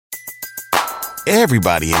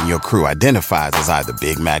Everybody in your crew identifies as either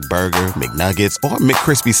Big Mac Burger, McNuggets, or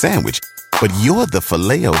McCrispy Sandwich. But you're the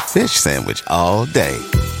Filet-O-Fish Sandwich all day.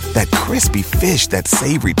 That crispy fish, that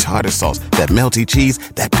savory tartar sauce, that melty cheese,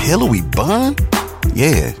 that pillowy bun.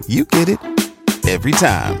 Yeah, you get it. Every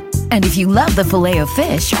time. And if you love the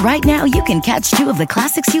Filet-O-Fish, right now you can catch two of the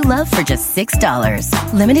classics you love for just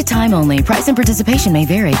 $6. Limited time only. Price and participation may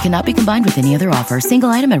vary. Cannot be combined with any other offer. Single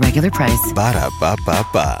item at regular price.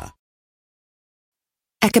 Ba-da-ba-ba-ba.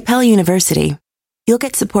 At Capella University, you'll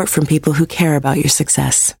get support from people who care about your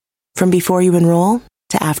success. From before you enroll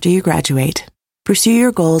to after you graduate, pursue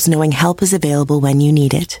your goals knowing help is available when you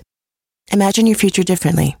need it. Imagine your future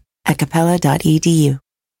differently at capella.edu.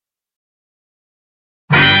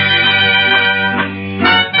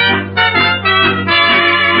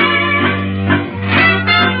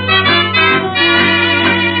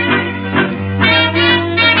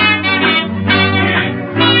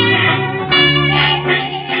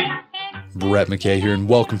 Brett McKay here, and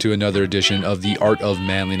welcome to another edition of the Art of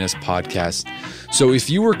Manliness podcast. So if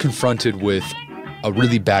you were confronted with a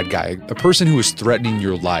really bad guy, a person who was threatening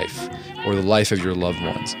your life or the life of your loved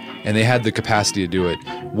ones, and they had the capacity to do it,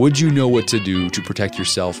 would you know what to do to protect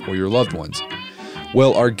yourself or your loved ones?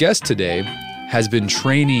 Well, our guest today has been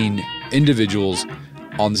training individuals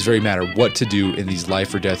on this very matter, what to do in these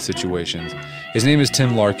life or death situations. His name is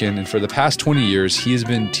Tim Larkin, and for the past 20 years, he has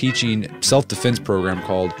been teaching a self-defense program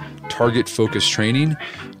called Target Focus Training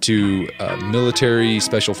to military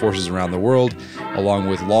special forces around the world, along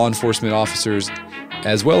with law enforcement officers,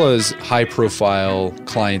 as well as high-profile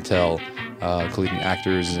clientele, including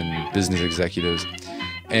actors and business executives.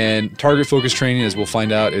 And Target Focus Training, as we'll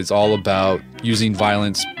find out, is all about using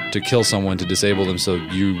violence to kill someone, to disable them so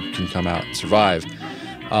you can come out and survive.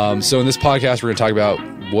 So in this podcast, we're going to talk about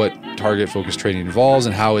what Target Focus Training involves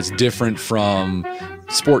and how it's different from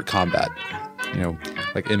sport combat,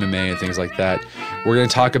 like MMA and things like that. We're going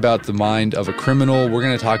to talk about the mind of a criminal. We're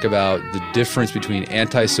going to talk about the difference between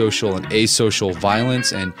antisocial and asocial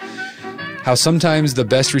violence, and how sometimes the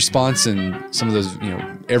best response in some of those,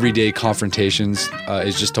 everyday confrontations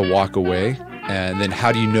is just to walk away. And then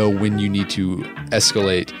how do you know when you need to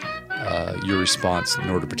escalate your response in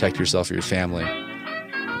order to protect yourself or your family?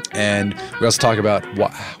 And we also talk about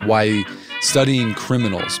why studying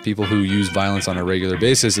criminals, people who use violence on a regular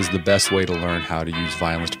basis, is the best way to learn how to use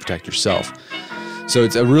violence to protect yourself. So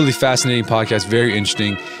it's a really fascinating podcast, very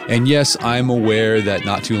interesting. And yes, I'm aware that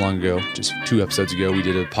not too long ago, just 2 episodes ago, we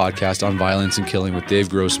did a podcast on violence and killing with Dave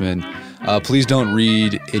Grossman. Please don't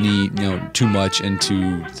read any, too much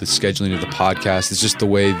into the scheduling of the podcast. It's just the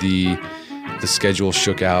way the schedule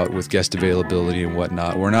shook out with guest availability and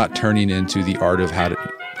whatnot. We're not turning into the Art of How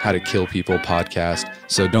to Kill People podcast.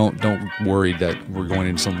 So don't worry that we're going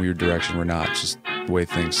in some weird direction. We're not. It's just the way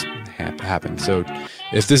things happen. So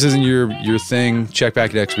if this isn't your thing, check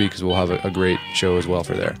back next week because we'll have a great show as well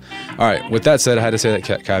for there. All right. With that said, I had to say that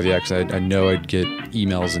caveat because I know I'd get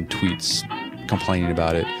emails and tweets complaining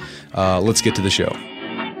about it. Let's get to the show.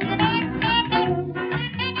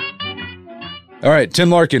 All right, Tim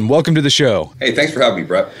Larkin, welcome to the show. Hey, thanks for having me,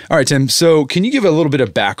 Brett. All right, Tim. So can you give a little bit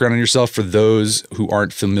of background on yourself for those who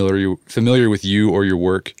aren't familiar with you or your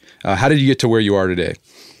work? How did you get to where you are today?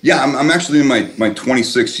 Yeah, I'm actually in my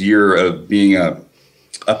 26th year of being a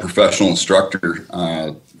professional instructor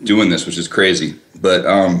doing this, which is crazy. But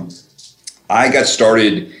I got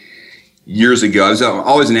started years ago. I was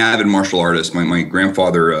always an avid martial artist. My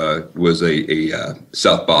grandfather was a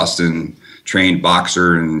South Boston trained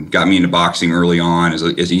boxer and got me into boxing early on as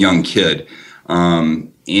a young kid. I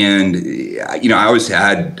always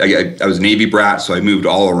I was a Navy brat, so I moved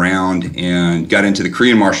all around and got into the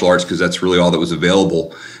Korean martial arts because that's really all that was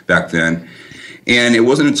available back then. And it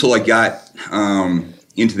wasn't until I got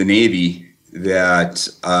into the Navy that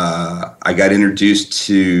I got introduced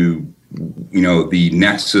to, the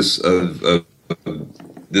nexus of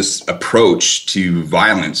this approach to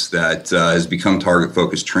violence that has become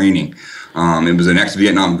target-focused training. It was an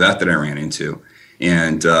ex-Vietnam vet that I ran into.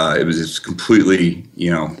 And it was just completely,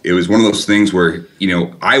 it was one of those things where,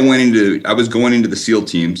 I was going into the SEAL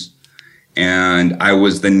teams, and I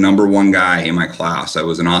was the number one guy in my class. I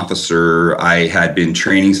was an officer. I had been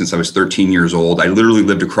training since I was 13 years old. I literally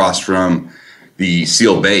lived across from the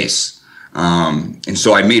SEAL base. And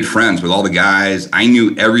so I made friends with all the guys. I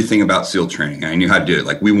knew everything about SEAL training. I knew how to do it.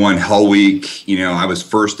 Like, we won Hell Week, I was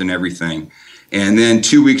first in everything. And then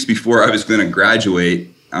 2 weeks before I was going to graduate,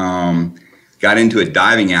 got into a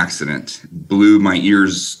diving accident, blew my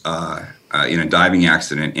ears in a diving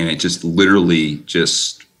accident, and it just literally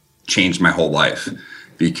just changed my whole life.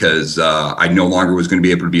 because I no longer was going to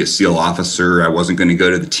be able to be a SEAL officer. I wasn't going to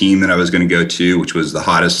go to the team that I was going to go to, which was the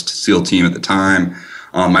hottest SEAL team at the time.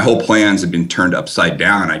 My whole plans had been turned upside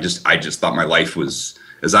down. I just thought my life was,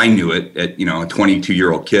 as I knew it, at, you know, a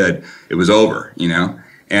 22-year-old kid, it was over, you know.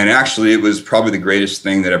 And actually, it was probably the greatest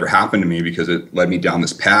thing that ever happened to me, because it led me down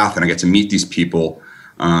this path, and I got to meet these people.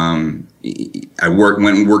 I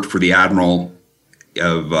went and worked for the admiral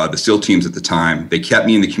of the SEAL teams at the time. They kept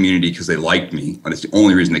me in the community because they liked me. That's the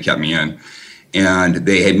only reason they kept me in. And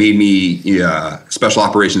they had made me special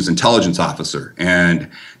operations intelligence officer. And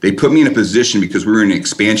they put me in a position because we were in an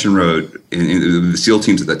expansion road in the SEAL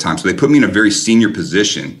teams at that time. So they put me in a very senior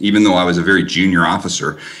position, even though I was a very junior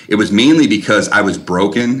officer. It was mainly because I was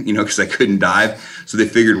broken, you know, because I couldn't dive. So they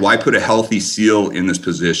figured, why put a healthy SEAL in this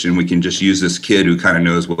position? We can just use this kid who kind of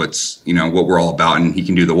knows what's, you know, what we're all about, and he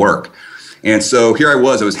can do the work. And so here I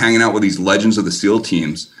was hanging out with these legends of the SEAL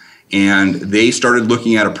teams. And they started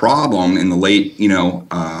looking at a problem in the late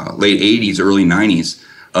 80s, early 90s,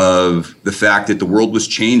 of the fact that the world was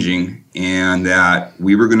changing and that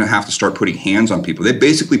we were going to have to start putting hands on people. They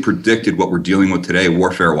basically predicted what we're dealing with today,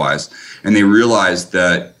 warfare-wise. And they realized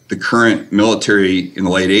that the current military in the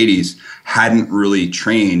late 80s hadn't really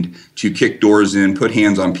trained to kick doors in, put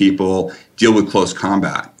hands on people, deal with close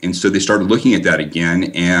combat. And so they started looking at that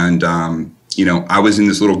again. And, I was in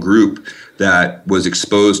this little group that was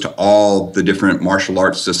exposed to all the different martial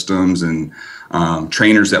arts systems and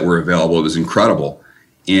trainers that were available. It was incredible.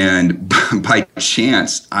 And by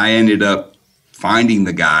chance, I ended up finding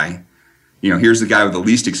the guy. You know, here's the guy with the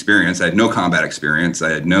least experience. I had no combat experience. I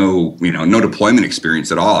had no deployment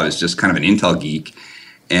experience at all. I was just kind of an intel geek.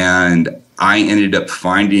 And I ended up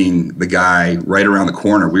finding the guy right around the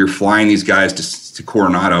corner. We were flying these guys to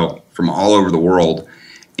Coronado from all over the world.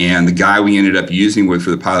 And the guy we ended up using for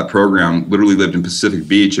the pilot program literally lived in Pacific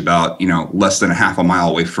Beach, about, less than a half a mile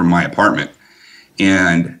away from my apartment.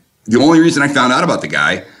 And the only reason I found out about the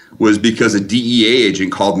guy was because a DEA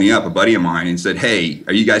agent called me up, a buddy of mine, and said, "Hey,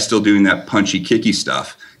 are you guys still doing that punchy, kicky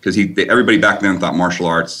stuff?" Because everybody back then thought martial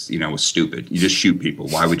arts, was stupid. You just shoot people.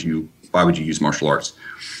 Why would you use martial arts?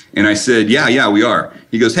 And I said, yeah, we are.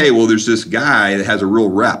 He goes, "Hey, well, there's this guy that has a real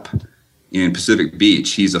rep in Pacific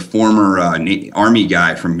Beach. He's a former Army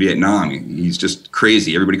guy from Vietnam. He's just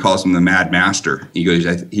crazy. Everybody calls him the Mad Master." He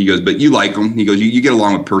goes, "But you like him." He goes, you get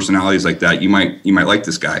along with personalities like that. You might like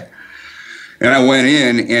this guy." And I went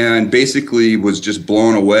in and basically was just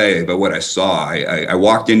blown away by what I saw. I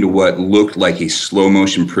walked into what looked like a slow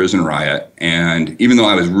motion prison riot. And even though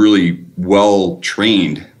I was really well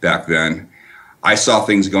trained back then, I saw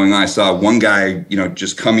things going on. I saw one guy,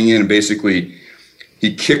 just coming in, and basically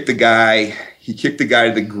he kicked the guy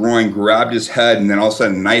to the groin, grabbed his head, and then all of a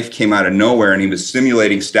sudden a knife came out of nowhere, and he was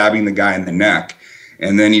simulating stabbing the guy in the neck.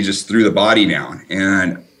 And then he just threw the body down.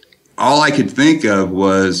 And all I could think of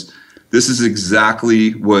was, this is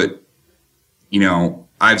exactly what,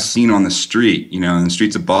 I've seen on the street. In the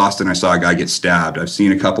streets of Boston, I saw a guy get stabbed. I've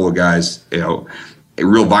seen a couple of guys,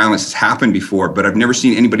 real violence has happened before, but I've never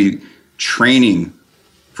seen anybody training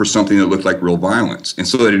for something that looked like real violence. And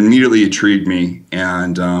so it immediately intrigued me.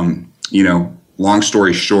 And, long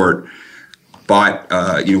story short,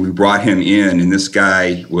 we brought him in, and this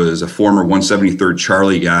guy was a former 173rd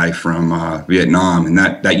Charlie guy from Vietnam. And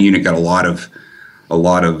that unit got a lot of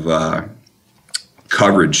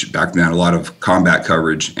coverage back then, a lot of combat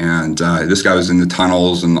coverage. And this guy was in the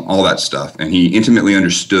tunnels and all that stuff. And he intimately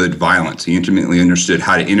understood violence. He intimately understood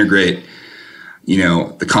how to integrate,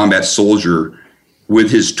 the combat soldier with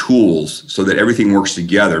his tools so that everything works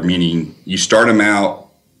together, meaning you start him out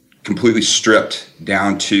completely stripped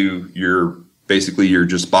down to your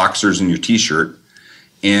just boxers and your t-shirt.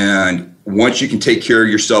 And once you can take care of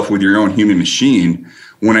yourself with your own human machine,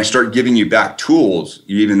 when I start giving you back tools,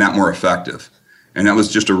 you're even that more effective. And that was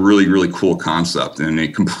just a really, really cool concept. And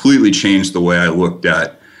it completely changed the way I looked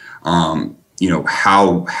at, how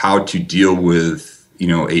to deal with,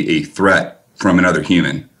 a threat from another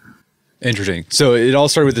human. Interesting. So it all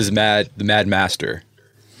started with the Mad Master.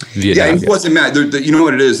 Vietnam. Yeah, it wasn't mad. You know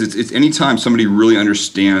what it is? It's anytime somebody really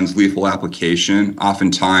understands lethal application,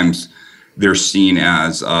 oftentimes they're seen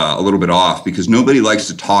as a little bit off, because nobody likes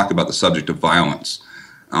to talk about the subject of violence.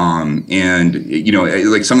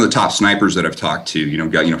 Like some of the top snipers that I've talked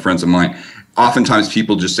to, friends of mine, oftentimes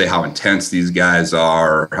people just say how intense these guys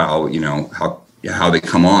are, how they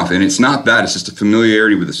come off. And it's not that, it's just a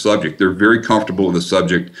familiarity with the subject. They're very comfortable with a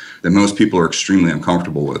subject that most people are extremely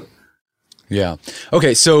uncomfortable with. Yeah.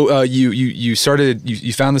 Okay. So you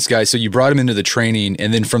found this guy, so you brought him into the training,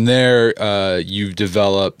 and then from there, you've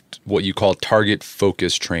developed what you call target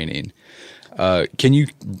focus training. Can you,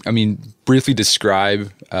 briefly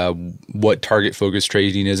describe what target focus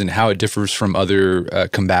training is and how it differs from other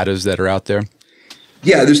combatives that are out there?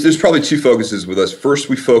 Yeah, there's probably two focuses with us. First,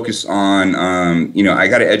 we focus on, I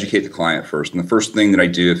got to educate the client first. And the first thing that I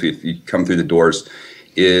do if you come through the doors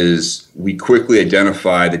is we quickly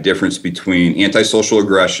identify the difference between antisocial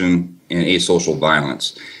aggression and asocial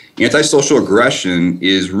violence. Antisocial aggression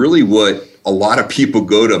is really what a lot of people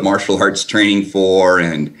go to martial arts training for,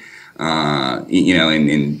 and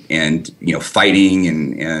fighting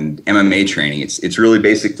and MMA training. It's really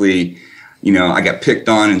basically, I got picked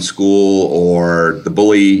on in school, or the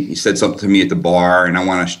bully, he said something to me at the bar and I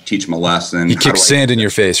want to teach him a lesson. You kick sand in your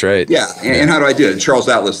face, right? Yeah. And how do I do it? Charles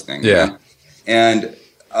Atlas thing. Yeah. Right? And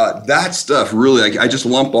that stuff really, I just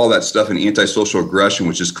lump all that stuff in antisocial aggression,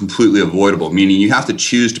 which is completely avoidable, meaning you have to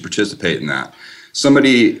choose to participate in that.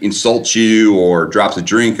 Somebody insults you or drops a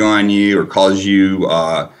drink on you or calls you,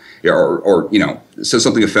 or says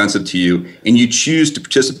something offensive to you, and you choose to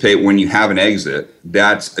participate when you have an exit.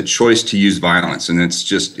 That's a choice to use violence, and it's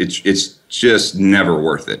just never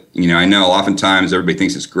worth it. I know oftentimes everybody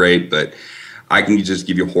thinks it's great, but I can just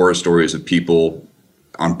give you horror stories of people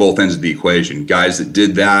on both ends of the equation. Guys that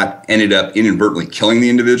did that ended up inadvertently killing the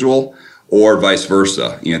individual, or vice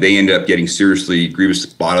versa. They end up getting seriously grievous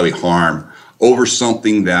bodily harm over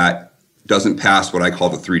something that doesn't pass what I call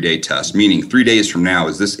the 3-day test, meaning 3 days from now,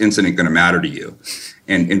 is this incident going to matter to you?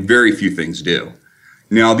 And very few things do.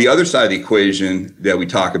 Now, the other side of the equation that we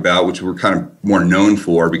talk about, which we're kind of more known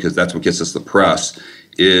for because that's what gets us the press,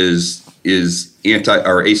 is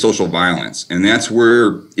asocial violence. And that's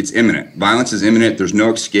where it's imminent. Violence is imminent. There's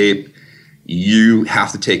no escape. You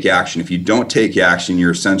have to take action. If you don't take action,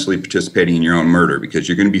 you're essentially participating in your own murder, because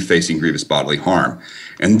you're going to be facing grievous bodily harm.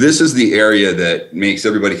 And this is the area that makes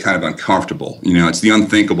everybody kind of uncomfortable. It's the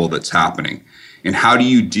unthinkable that's happening. And how do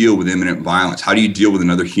you deal with imminent violence? How do you deal with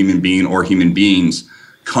another human being or human beings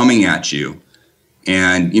coming at you?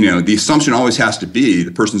 And, the assumption always has to be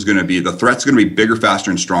the threat's going to be bigger,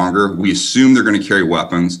 faster, and stronger. We assume they're going to carry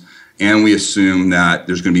weapons, and we assume that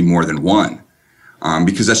there's going to be more than one.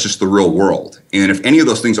 Because that's just the real world. And if any of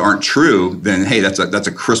those things aren't true, then hey, that's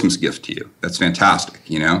a Christmas gift to you. That's fantastic,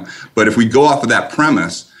 But if we go off of that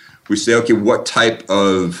premise, we say, okay, what type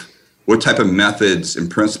of methods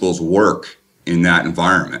and principles work in that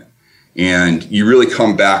environment? And you really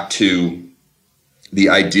come back to the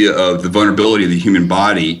idea of the vulnerability of the human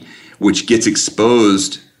body, which gets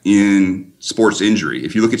exposed in sports injury.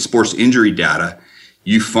 If you look at sports injury data,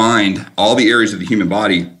 you find all the areas of the human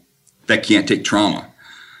body that can't take trauma.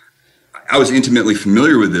 I was intimately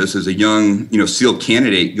familiar with this as a young, SEAL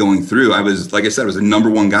candidate going through. I was, like I said, I was the number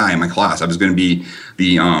one guy in my class. I was going to be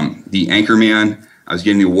the anchor man. I was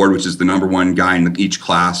getting the award, which is the number one guy in each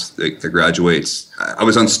class that graduates. I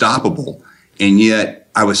was unstoppable, and yet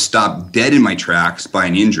I was stopped dead in my tracks by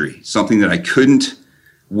an injury, something that I couldn't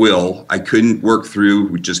work through.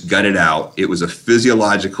 We just gut it out. It was a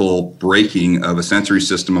physiological breaking of a sensory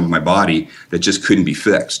system of my body that just couldn't be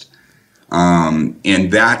fixed.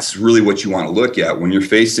 And that's really what you want to look at. When you're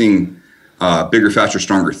facing a bigger, faster,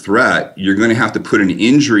 stronger threat, you're going to have to put an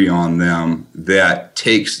injury on them that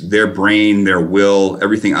takes their brain, their will,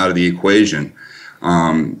 everything out of the equation.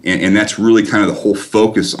 And that's really kind of the whole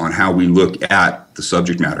focus on how we look at the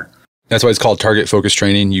subject matter. That's why it's called target focus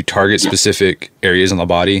training. You target specific areas on the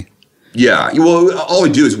body. Yeah. Well, all we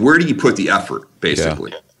do is, where do you put the effort,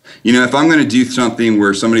 basically? Yeah. If I'm going to do something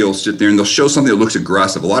where somebody will sit there and they'll show something that looks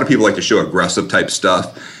aggressive. A lot of people like to show aggressive type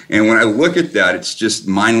stuff. And when I look at that, it's just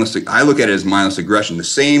mindless. I look at it as mindless aggression. The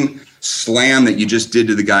same slam that you just did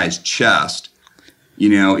to the guy's chest,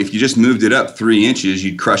 if you just moved it up 3 inches,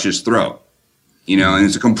 you'd crush his throat. And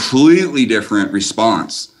it's a completely different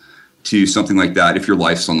response to something like that if your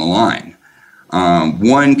life's on the line.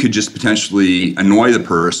 One could just potentially annoy the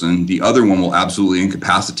person. The other one will absolutely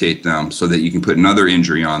incapacitate them so that you can put another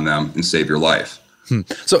injury on them and save your life.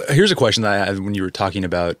 So here's a question that I had when you were talking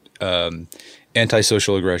about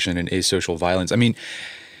antisocial aggression and asocial violence.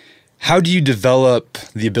 How do you develop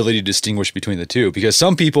the ability to distinguish between the two? Because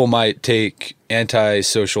some people might take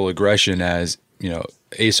antisocial aggression as,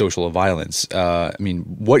 asocial violence. Are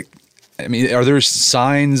there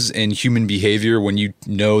signs in human behavior when you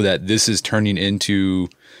know that this is turning into,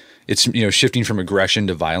 it's shifting from aggression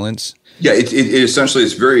to violence? Yeah, it essentially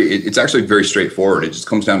it's actually very straightforward. It just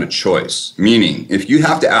comes down to choice. Meaning, if you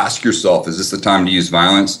have to ask yourself, is this the time to use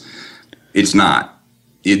violence? It's not.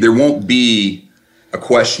 There won't be a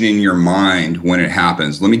question in your mind when it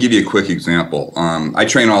happens. Let me give you a quick example. I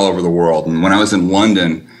train all over the world, and when I was in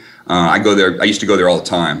London, I used to go there all the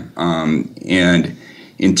time. And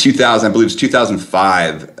in 2000, I believe it was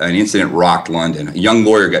 2005, an incident rocked London. A young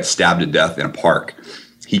lawyer got stabbed to death in a park.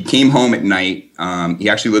 He came home at night. He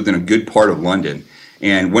actually lived in a good part of London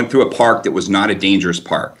and went through a park that was not a dangerous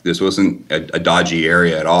park. This wasn't a dodgy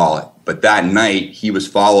area at all. But that night, he was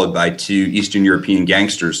followed by 2 Eastern European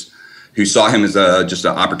gangsters who saw him as just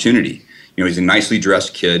an opportunity. He's a nicely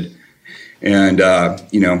dressed kid. And,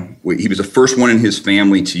 he was the first one in his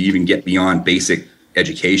family to even get beyond basic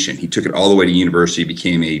education. He took it all the way to university,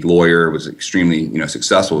 became a lawyer, was extremely,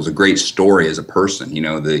 successful. It was a great story as a person,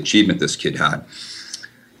 the achievement this kid had.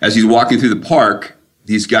 As he's walking through the park,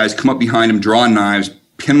 these guys come up behind him, draw knives,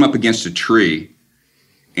 pin him up against a tree,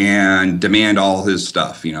 and demand all his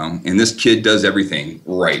stuff, And this kid does everything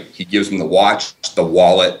right. He gives them the watch, the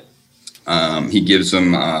wallet. He gives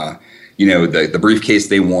them, the briefcase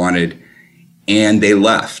they wanted, and they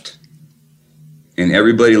left. And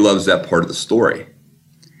everybody loves that part of the story.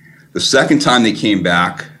 The second time they came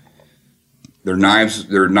back, their knives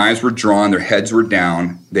were drawn, their heads were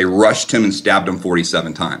down. They rushed him and stabbed him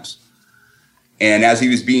 47 times. And as he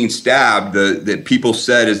was being stabbed, the people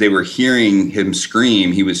said as they were hearing him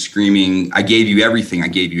scream, he was screaming, "I gave you everything, I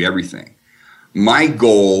gave you everything." My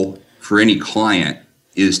goal for any client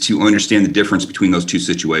is to understand the difference between those two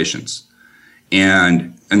situations.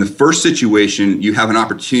 And in the first situation, you have an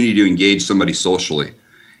opportunity to engage somebody socially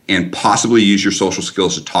and possibly use your social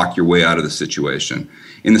skills to talk your way out of the situation.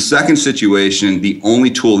 In the second situation, the only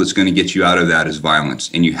tool that's going to get you out of that is violence,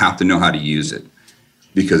 and you have to know how to use it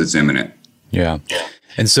because it's imminent. Yeah.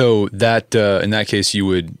 And so that, in that case, you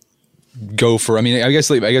would go for, I guess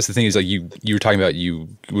the thing is like you were talking about, you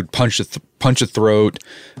would punch a throat,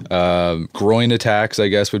 groin attacks, I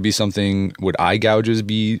guess would be something. Would eye gouges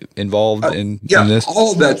be involved in this?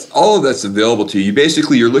 All of that's available to you.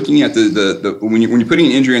 Basically, you're looking at the when you're putting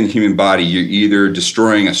an injury in the human body, you're either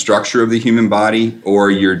destroying a structure of the human body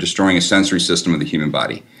or you're destroying a sensory system of the human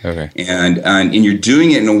body. Okay. And you're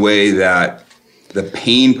doing it in a way that the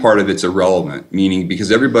pain part of it's irrelevant, meaning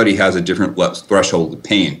because everybody has a different threshold of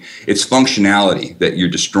pain. It's functionality that you're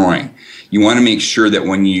destroying. You want to make sure that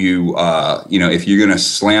when you, if you're going to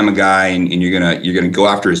slam a guy and you're going to go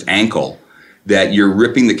after his ankle, that you're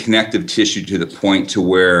ripping the connective tissue to the point to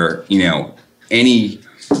where, any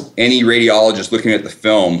radiologist looking at the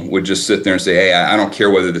film would just sit there and say, "Hey, I don't care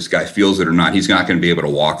whether this guy feels it or not. He's not going to be able to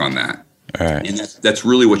walk on that." All right. And that's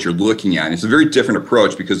really what you're looking at. And it's a very different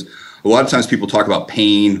approach because a lot of times people talk about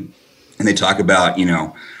pain and they talk about,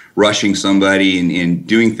 rushing somebody and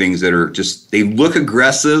doing things that are just, they look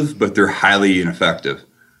aggressive, but they're highly ineffective.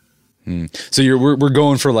 So we're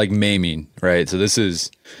going for like maiming, right? So this is,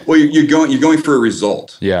 well, you're going for a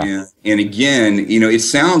result. Yeah. And again, it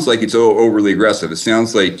sounds like it's overly aggressive. It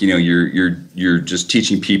sounds like, you're just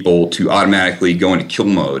teaching people to automatically go into kill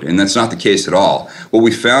mode. And that's not the case at all. What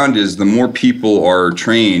we found is the more people are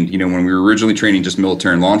trained, when we were originally training just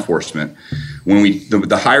military and law enforcement,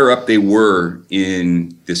 the higher up they were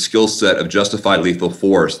in the skill set of justified lethal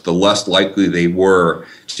force, the less likely they were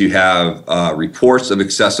to have reports of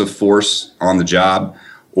excessive force on the job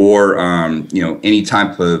or any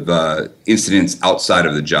type of incidents outside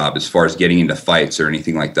of the job as far as getting into fights or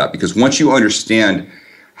anything like that. Because once you understand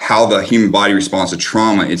how the human body responds to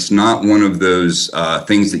trauma, it's not one of those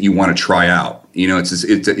things that you want to try out.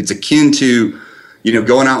 It's akin to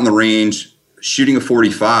going out in the range, shooting a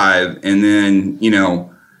 45 and then,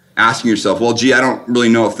 asking yourself, well, gee, I don't really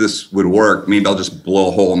know if this would work. Maybe I'll just blow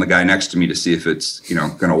a hole in the guy next to me to see if it's,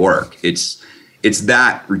 going to work. It's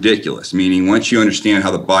that ridiculous. Meaning once you understand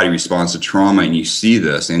how the body responds to trauma and you see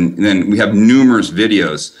this, and then we have numerous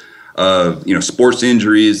videos of, sports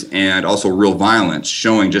injuries and also real violence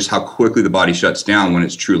showing just how quickly the body shuts down when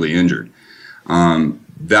it's truly injured.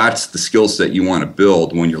 That's the skill set you want to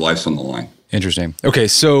build when your life's on the line. Interesting. Okay.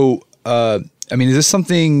 So, is this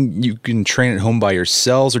something you can train at home by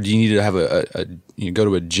yourselves, or do you need to have go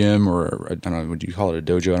to a gym or I don't know, what do you call it, a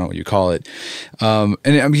dojo? I don't know what you call it.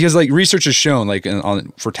 And because like research has shown, like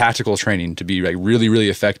for tactical training to be like really, really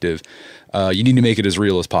effective, you need to make it as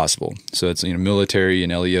real as possible. So it's military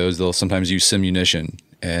and LEOs, they'll sometimes use simunition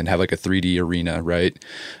and have like a 3D arena, right?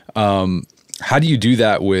 How do you do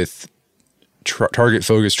that with target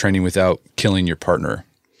focus training without killing your partner?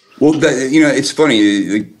 Well, it's funny.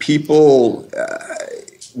 Like people,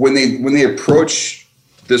 when they approach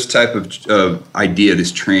this type of idea,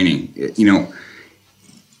 this training,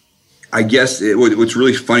 I guess what's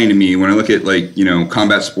really funny to me when I look at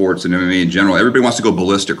combat sports and MMA in general, everybody wants to go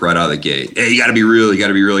ballistic right out of the gate. Hey, you got to be real. You got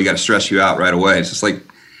to be real. You got to stress you out right away. It's just like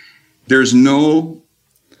there's no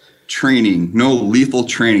training, no lethal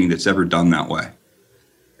training that's ever done that way.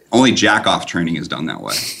 Only jack-off training is done that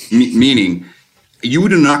way, meaning you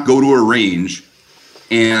would not go to a range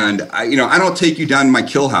and I don't take you down to my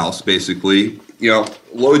kill house, basically,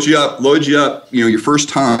 load you up, your first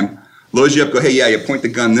time, load you up, go, hey, yeah, you point the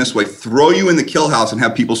gun this way, throw you in the kill house and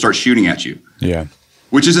have people start shooting at you. Yeah.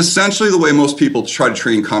 Which is essentially the way most people try to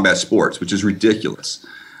train combat sports, which is ridiculous.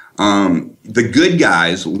 The good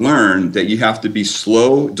guys learn that you have to be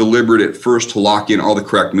slow, deliberate at first to lock in all the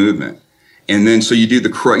correct movement. And then so you do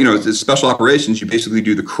the special operations, you basically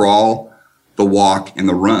do the crawl, the walk, and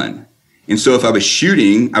the run. And so if I was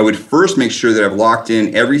shooting, I would first make sure that I've locked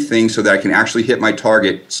in everything so that I can actually hit my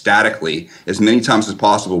target statically as many times as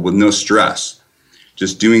possible with no stress.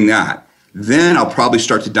 Just doing that. Then I'll probably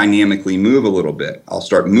start to dynamically move a little bit. I'll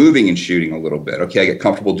start moving and shooting a little bit. Okay, I get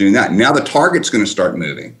comfortable doing that. Now the target's going to start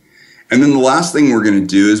moving. And then the last thing we're going to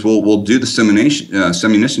do is we'll do the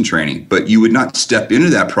simunition training. But you would not step into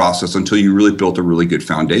that process until you really built a really good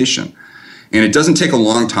foundation. And it doesn't take a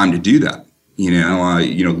long time to do that.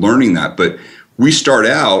 Learning that. But we start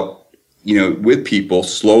out, with people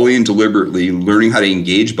slowly and deliberately learning how to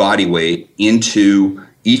engage body weight into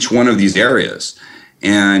each one of these areas.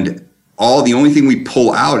 And the only thing we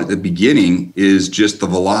pull out at the beginning is just the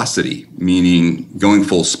velocity, meaning going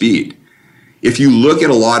full speed. If you look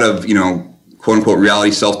at a lot of, quote unquote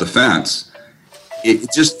reality self-defense,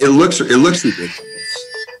 it looks ridiculous.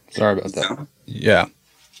 Sorry about that. Yeah.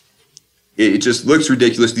 It just looks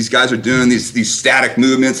ridiculous. These guys are doing these static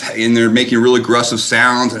movements and they're making really aggressive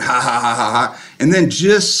sounds and ha, ha, ha, ha, ha. And then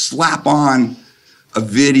just slap on a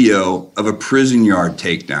video of a prison yard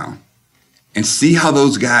takedown and see how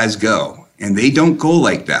those guys go. And they don't go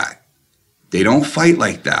like that. They don't fight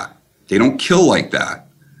like that. They don't kill like that.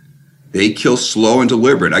 They kill slow and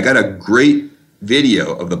deliberate. I got a great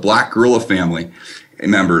video of the Black Guerrilla family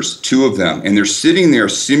members, 2 of them, and they're sitting there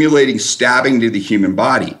simulating stabbing to the human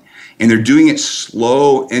body. And they're doing it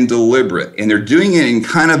slow and deliberate. And they're doing it in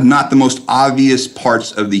kind of not the most obvious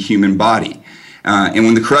parts of the human body. And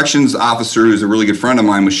when the corrections officer, who's a really good friend of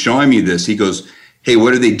mine, was showing me this, he goes, hey,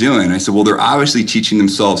 what are they doing? And I said, well, they're obviously teaching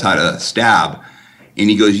themselves how to stab. And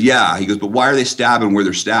he goes, yeah. He goes, but why are they stabbing where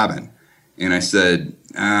they're stabbing? And I said,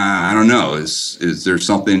 I don't know. Is there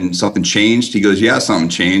something changed? He goes, yeah, something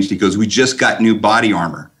changed. He goes, we just got new body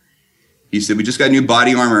armor. He said, we just got new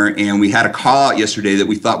body armor, and we had a call out yesterday that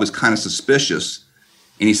we thought was kind of suspicious.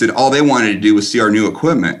 And he said, all they wanted to do was see our new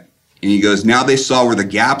equipment. And he goes, now they saw where the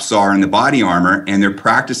gaps are in the body armor, and they're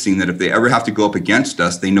practicing that if they ever have to go up against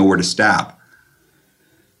us, they know where to stab.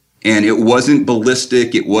 And it wasn't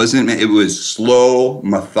ballistic. It was slow,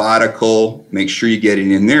 methodical. Make sure you get it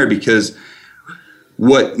in there, because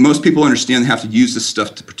what most people understand, they have to use this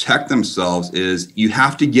stuff to protect themselves, is you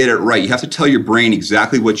have to get it right. You have to tell your brain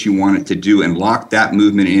exactly what you want it to do and lock that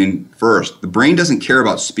movement in first. The brain doesn't care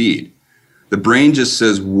about speed. The brain just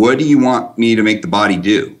says, what do you want me to make the body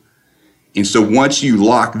do? And so once you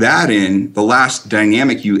lock that in, the last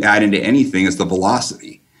dynamic you add into anything is the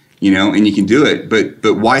velocity, and you can do it.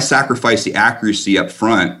 But why sacrifice the accuracy up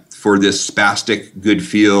front for this spastic good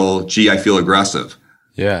feel, gee, I feel aggressive?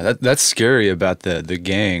 Yeah, that's scary about the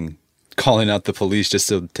gang calling out the police just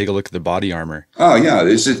to take a look at the body armor. Oh, yeah.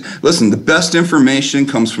 Listen, the best information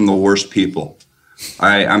comes from the worst people.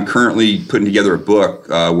 I'm currently putting together a book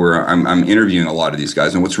where I'm interviewing a lot of these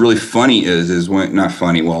guys. And what's really funny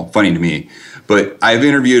funny to me, but I've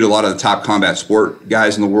interviewed a lot of the top combat sport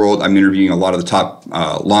guys in the world. I'm interviewing a lot of the top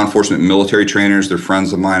law enforcement and military trainers. They're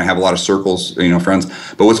friends of mine. I have a lot of circles, friends.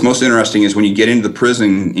 But what's most interesting is when you get into the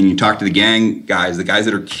prison and you talk to the gang guys, the guys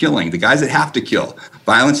that are killing, the guys that have to kill.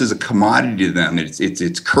 Violence is a commodity to them.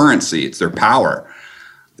 It's currency. It's their power.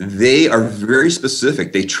 They are very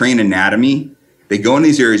specific. They train anatomy. They go in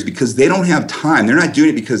these areas because they don't have time. They're not doing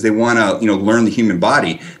it because they want to, learn the human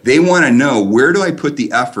body. They want to know, where do I put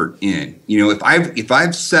the effort in? If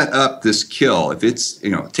I've set up this kill, if it's,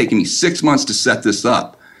 taking me 6 months to set this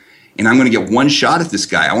up, and I'm going to get one shot at this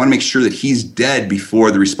guy, I want to make sure that he's dead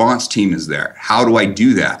before the response team is there. How do I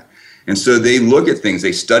do that? And so they look at things.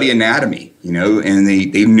 They study anatomy, and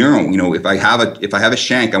they know, if I have a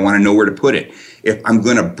shank, I want to know where to put it. If I'm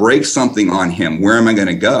going to break something on him, where am I going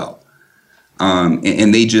to go?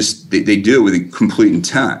 And they do it with a complete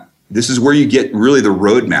intent. This is where you get really the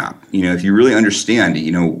roadmap. If you really understand,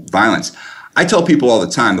 violence. I tell people all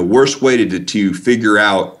the time, the worst way to figure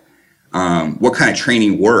out what kind of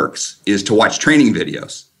training works is to watch training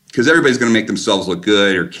videos, because everybody's going to make themselves look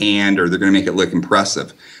good or canned, or they're going to make it look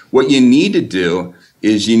impressive. What you need to do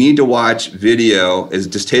is you need to watch video, as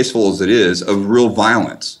distasteful as it is, of real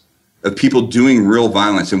violence. Of people doing real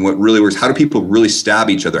violence and what really works. How do people really stab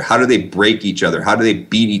each other? How do they break each other? How do they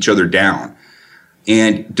beat each other down?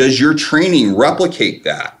 And does your training replicate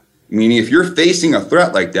that? Meaning if you're facing a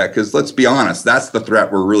threat like that, because let's be honest, that's the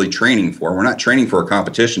threat we're really training for. We're not training for a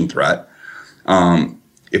competition threat.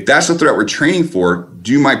 If that's the threat we're training for,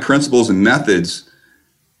 do my principles and methods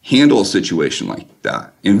handle a situation like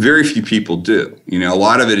that? And very few people do. A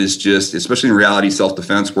lot of it is just, especially in reality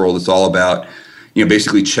self-defense world, it's all about,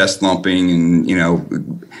 basically chest thumping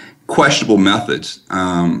and, questionable methods.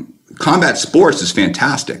 Combat sports is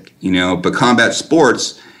fantastic, but combat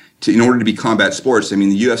sports, in order to be combat sports, the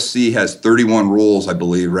UFC has 31 rules, I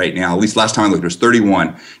believe, right now. At least last time I looked, it was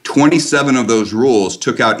 31. 27 of those rules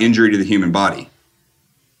took out injury to the human body.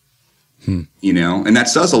 And that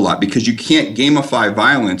says a lot, because you can't gamify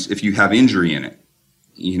violence if you have injury in it,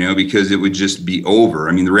 because it would just be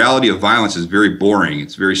over. The reality of violence is very boring.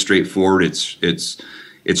 It's very straightforward.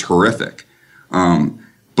 It's horrific.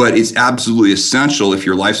 But it's absolutely essential if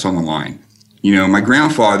your life's on the line. My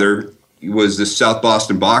grandfather was this South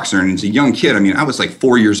Boston boxer, and as a young kid, I was like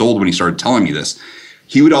 4 years old when he started telling me this.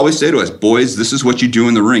 He would always say to us, boys, this is what you do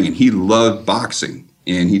in the ring. And he loved boxing.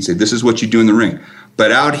 And he'd say, this is what you do in the ring.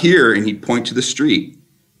 But out here, and he'd point to the street,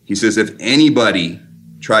 he says, if anybody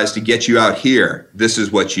tries to get you out here, this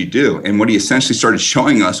is what you do. And what he essentially started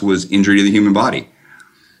showing us was injury to the human body,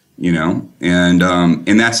 and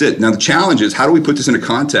that's it. Now, the challenge is, how do we put this in a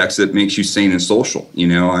context that makes you sane and social?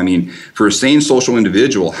 For a sane social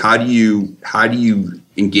individual, how do you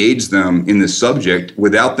engage them in this subject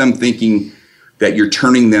without them thinking that you're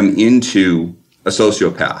turning them into a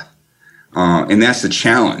sociopath? And that's the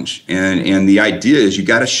challenge. And the idea is you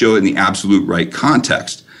got to show it in the absolute right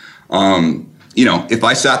context. If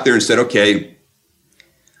I sat there and said, okay,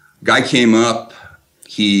 guy came up,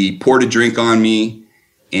 he poured a drink on me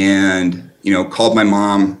and, called my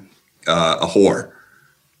mom a whore.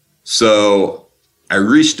 So I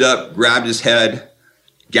reached up, grabbed his head,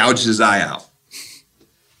 gouged his eye out.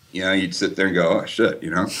 You'd sit there and go, oh, shit,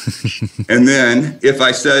 And then if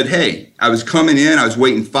I said, hey, I was coming in, I was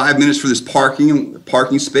waiting 5 minutes for this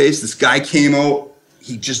parking space. This guy came out,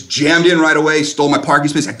 he just jammed in right away, stole my parking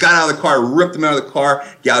space. I got out of the car, ripped him out of the car,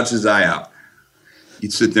 gouged his eye out.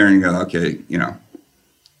 You'd sit there and go, okay,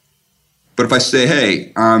 But if I say,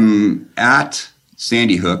 hey, I'm at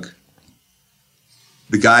Sandy Hook,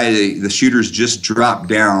 the shooters just dropped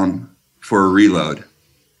down for a reload.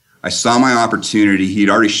 I saw my opportunity. He'd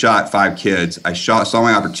already shot 5 kids. Saw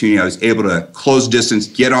my opportunity. I was able to close distance,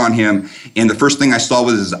 get on him. And the first thing I saw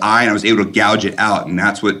was his eye, and I was able to gouge it out. And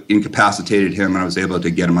that's what incapacitated him, and I was able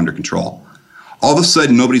to get him under control. All of a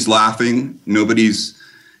sudden, nobody's laughing. Nobody's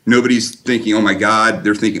thinking, oh, my God.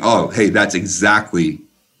 They're thinking, oh, hey, that's exactly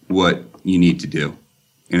what you need to do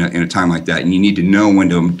in a time like that. And you need to know when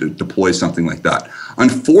to deploy something like that.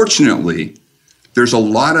 Unfortunately, there's a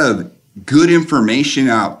lot of good information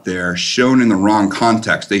out there shown in the wrong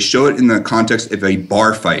context. They show it in the context of a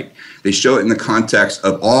bar fight. They show it in the context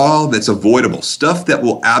of all that's avoidable, stuff that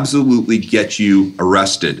will absolutely get you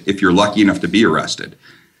arrested if you're lucky enough to be arrested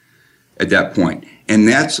at that point. And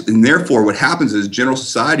therefore what happens is general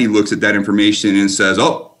society looks at that information and says,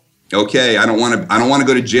 oh, okay, I don't want to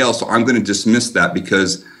go to jail, so I'm going to dismiss that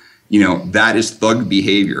because, that is thug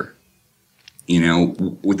behavior.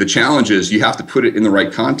 With the challenges, you have to put it in the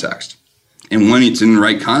right context. And when it's in the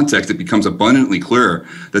right context, it becomes abundantly clear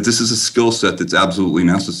that this is a skill set that's absolutely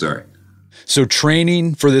necessary. So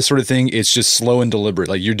training for this sort of thing, it's just slow and deliberate.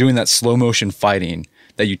 Like you're doing that slow motion fighting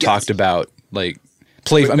that you talked about, like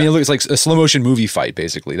play. I mean, it looks like a slow motion movie fight,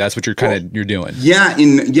 basically. That's what you're doing. Yeah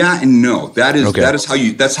and no. That's how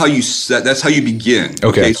you begin.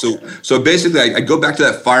 Okay. So basically, I go back to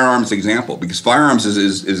that firearms example because firearms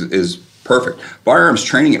is perfect. Firearms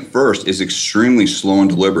training at first is extremely slow and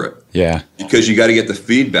deliberate. Yeah. Because you got to get the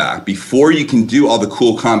feedback before you can do all the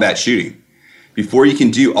cool combat shooting. Before you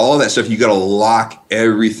can do all of that stuff, you got to lock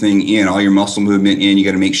everything in, all your muscle movement in. You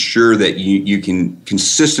got to make sure that you can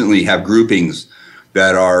consistently have groupings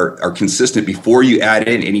that are consistent before you add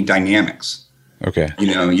in any dynamics. Okay.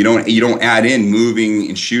 You don't add in moving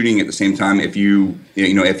and shooting at the same time if you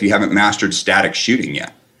haven't mastered static shooting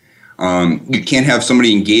yet. You can't have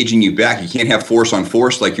somebody engaging you back. You can't have force on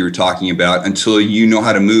force like you were talking about until you know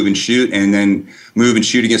how to move and shoot and then move and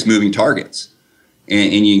shoot against moving targets.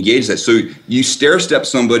 And you engage that. So you stair step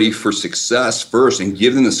somebody for success first and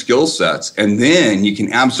give them the skill sets, and then you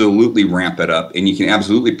can absolutely ramp it up and you can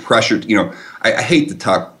absolutely pressure. I hate to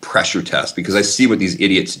talk pressure test because I see what these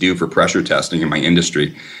idiots do for pressure testing in my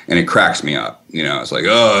industry, and it cracks me up. It's like,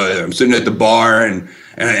 oh, I'm sitting at the bar and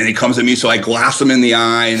he comes at me, so I glass him in the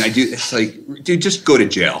eye and I do. It's like, dude, just go to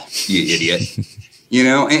jail, you idiot.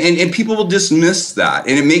 and people will dismiss that,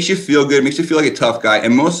 and it makes you feel good. It makes you feel like a tough guy.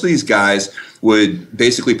 And most of these guys would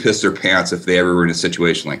basically piss their pants if they ever were in a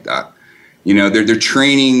situation like that. Their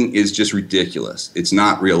training is just ridiculous. It's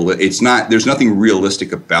not real. There's nothing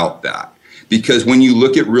realistic about that, because when you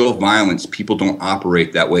look at real violence, people don't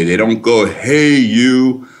operate that way. They don't go, "Hey,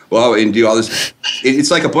 you," and do all this.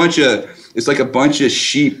 It's like a bunch of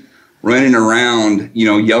sheep running around,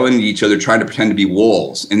 yelling at each other, trying to pretend to be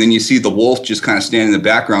wolves. And then you see the wolf just kind of standing in the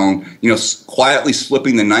background, quietly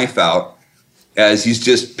slipping the knife out as he's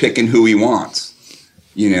just picking who he wants.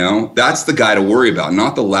 That's the guy to worry about,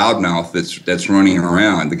 not the loudmouth that's running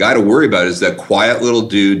around. The guy to worry about is that quiet little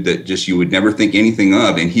dude that just you would never think anything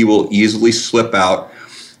of, and he will easily slip out,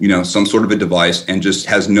 some sort of a device and just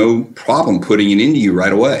has no problem putting it into you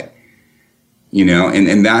right away.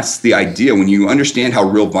 And that's the idea. When you understand how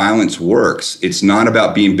real violence works, it's not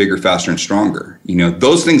about being bigger, faster, and stronger.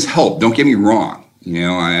 Those things help. Don't get me wrong.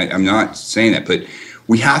 I'm not saying that, but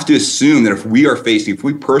we have to assume that if we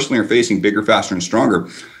personally are facing bigger, faster, and stronger,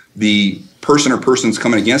 the person or persons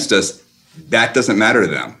coming against us, that doesn't matter to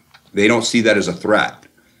them. They don't see that as a threat.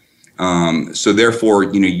 So therefore,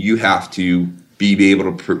 you have to be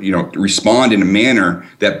able to, respond in a manner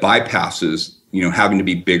that bypasses, having to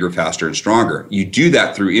be bigger, faster, and stronger. You do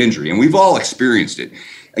that through injury, and we've all experienced it.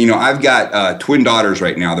 I've got twin daughters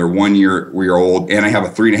right now. They're 1 year old, and I have a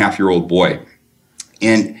 3.5-year-old boy.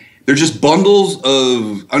 And they're just bundles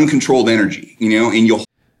of uncontrolled energy, and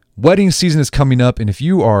Wedding season is coming up, and if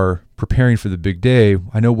you are preparing for the big day,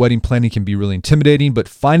 I know wedding planning can be really intimidating, but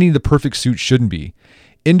finding the perfect suit shouldn't be.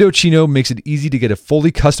 Indochino makes it easy to get a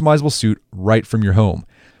fully customizable suit right from your home.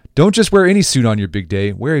 Don't just wear any suit on your big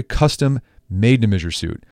day, wear a custom made-to-measure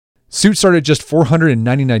suit. Suits start at just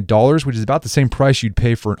 $499, which is about the same price you'd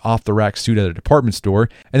pay for an off-the-rack suit at a department store,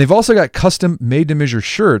 and they've also got custom made-to-measure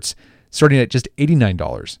shirts starting at just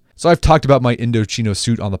 $89. So I've talked about my Indochino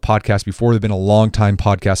suit on the podcast before. They've been a long-time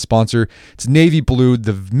podcast sponsor. It's navy blue.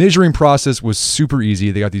 The measuring process was super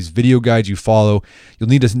easy. They got these video guides you follow. You'll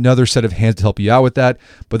need another set of hands to help you out with that.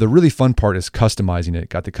 But the really fun part is customizing it.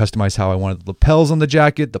 Got to customize how I wanted the lapels on the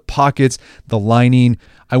jacket, the pockets, the lining.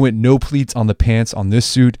 I went no pleats on the pants on this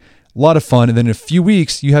suit. A lot of fun. And then in a few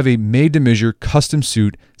weeks, you have a made-to-measure custom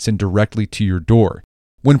suit sent directly to your door.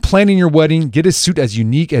 When planning your wedding, get a suit as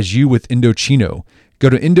unique as you with Indochino. Go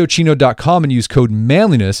to Indochino.com and use code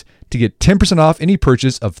manliness to get 10% off any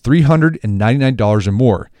purchase of $399 or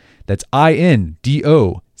more. That's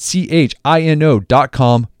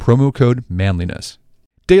INDOCHINO.com, promo code manliness.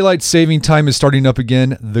 Daylight saving time is starting up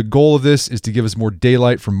again. The goal of this is to give us more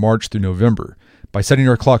daylight from March through November. By setting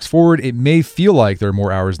our clocks forward, it may feel like there are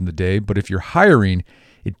more hours in the day, but if you're hiring,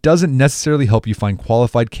 it doesn't necessarily help you find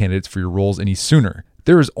qualified candidates for your roles any sooner.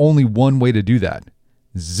 There is only one way to do that: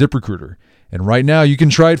 ZipRecruiter. And right now you can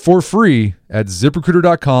try it for free at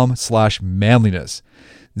ZipRecruiter.com/manliness.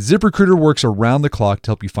 ZipRecruiter works around the clock to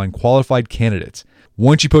help you find qualified candidates.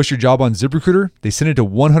 Once you post your job on ZipRecruiter, they send it to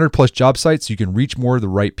 100 plus job sites so you can reach more of the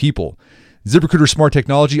right people. ZipRecruiter smart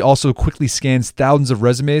technology also quickly scans thousands of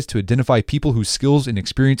resumes to identify people whose skills and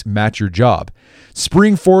experience match your job.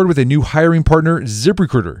 Spring forward with a new hiring partner,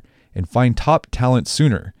 ZipRecruiter, and find top talent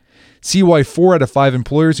sooner. See why 4 out of 5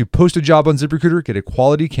 employers who post a job on ZipRecruiter get a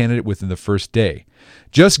quality candidate within the first day.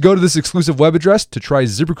 Just go to this exclusive web address to try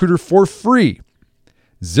ZipRecruiter for free.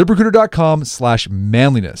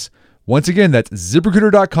 ZipRecruiter.com/manliness. Once again, that's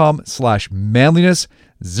ZipRecruiter.com/manliness.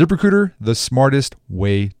 ZipRecruiter, the smartest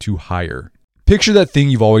way to hire. Picture that thing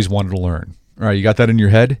you've always wanted to learn. All right, you got that in your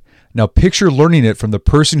head? Now picture learning it from the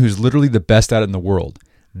person who's literally the best at it in the world.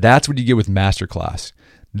 That's what you get with Masterclass.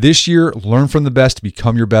 This year, learn from the best to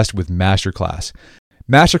become your best with Masterclass.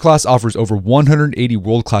 Masterclass offers over 180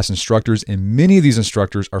 world-class instructors, and many of these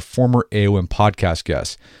instructors are former AOM podcast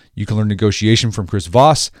guests. You can learn negotiation from Chris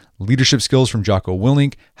Voss, leadership skills from Jocko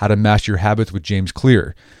Willink, how to master your habits with James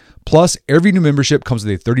Clear. Plus, every new membership comes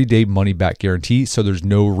with a 30-day money-back guarantee, so there's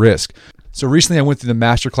no risk. So recently I went through the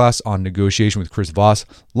masterclass on negotiation with Chris Voss.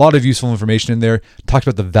 A lot of useful information in there. Talked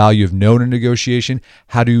about the value of no in a negotiation,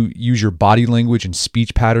 how to use your body language and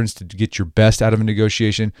speech patterns to get your best out of a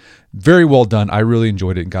negotiation. Very well done. I really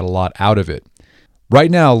enjoyed it and got a lot out of it. Right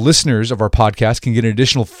now, listeners of our podcast can get an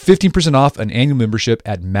additional 15% off an annual membership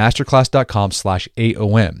at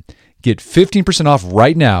masterclass.com/AOM. Get 15% off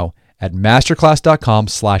right now at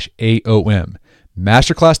masterclass.com/AOM.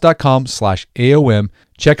 Masterclass.com/AOM.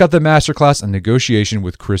 Check out the masterclass on negotiation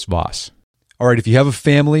with Chris Voss. All right, if you have a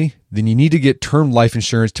family, then you need to get term life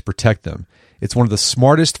insurance to protect them. It's one of the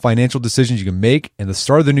smartest financial decisions you can make, and the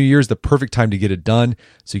start of the new year is the perfect time to get it done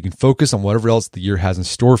so you can focus on whatever else the year has in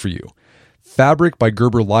store for you. Fabric by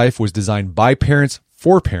Gerber Life was designed by parents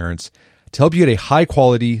for parents to help you get a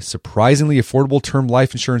high-quality, surprisingly affordable term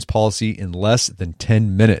life insurance policy in less than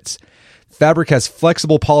 10 minutes. Fabric has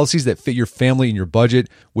flexible policies that fit your family and your budget,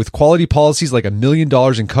 with quality policies like $1 million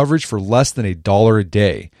in coverage for less than $1 a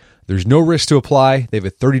day. There's no risk to apply. They have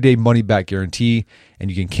a 30-day money-back guarantee, and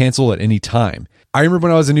you can cancel at any time. I remember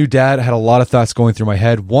when I was a new dad, I had a lot of thoughts going through my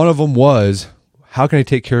head. One of them was, how can I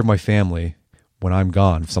take care of my family when I'm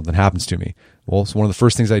gone, if something happens to me? Well, so one of the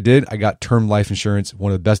first things I did, I got term life insurance,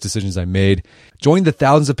 one of the best decisions I made. Join the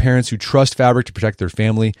thousands of parents who trust Fabric to protect their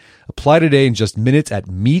family. Apply today in just minutes at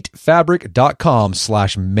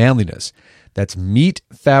meetfabric.com/manliness. That's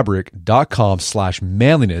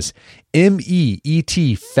meetfabric.com/manliness.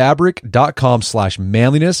 MEET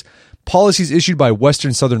fabric.com/manliness. Policies issued by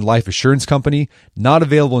Western Southern Life Assurance Company, not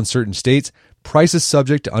available in certain states. Prices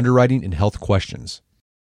subject to underwriting and health questions.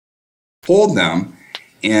 Hold them,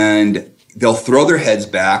 and they'll throw their heads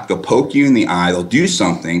back, they'll poke you in the eye, they'll do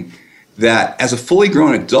something that as a fully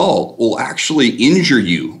grown adult will actually injure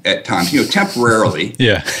you at times, temporarily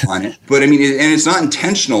on it. But and it's not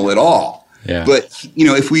intentional at all. Yeah. But,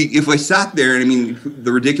 if I sat there and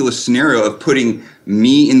the ridiculous scenario of putting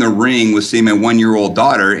me in the ring with, say, my 1-year-old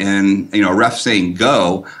daughter and, a ref saying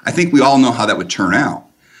go, I think we all know how that would turn out.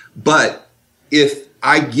 But if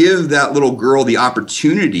I give that little girl the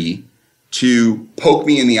opportunity to poke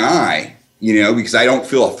me in the eye, because I don't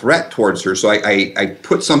feel a threat towards her. So I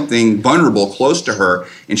put something vulnerable close to her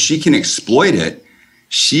and she can exploit it.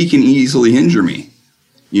 She can easily injure me.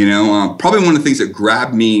 Probably one of the things that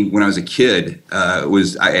grabbed me when I was a kid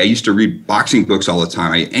was I used to read boxing books all the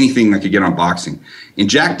time. Anything I could get on boxing. And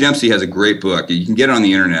Jack Dempsey has a great book. You can get it on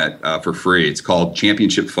the internet for free. It's called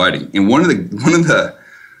Championship Fighting. And one of the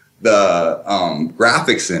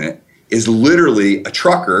graphics in it is literally a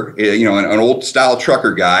trucker, an old style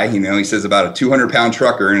trucker guy. He says about a 200-pound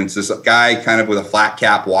trucker, and it's this guy kind of with a flat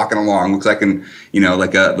cap walking along, looks like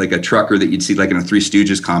like a trucker that you'd see like in a Three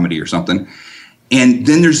Stooges comedy or something. And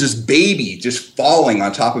then there's this baby just falling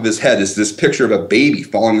on top of his head. It's this picture of a baby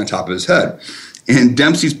falling on top of his head. And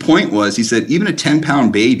Dempsey's point was, he said, even a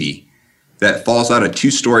 10-pound baby that falls out a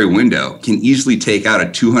 2-story window can easily take out a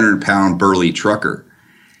 200-pound burly trucker,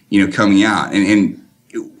 coming out. And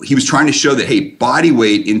he was trying to show that, hey, body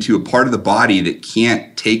weight into a part of the body that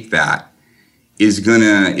can't take that is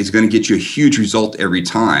gonna get you a huge result every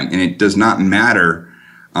time. And it does not matter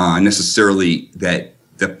necessarily that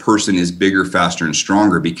the person is bigger, faster, and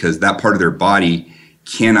stronger, because that part of their body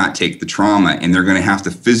cannot take the trauma, and they're going to have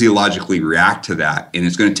to physiologically react to that. And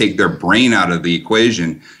it's going to take their brain out of the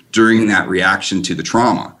equation during that reaction to the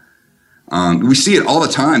trauma. We see it all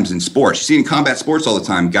the times in sports. You see it in combat sports all the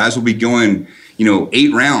time. Guys will be going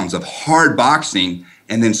 8 rounds of hard boxing,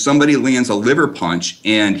 and then somebody lands a liver punch,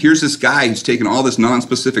 and here's this guy who's taken all this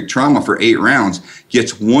non-specific trauma for 8 rounds,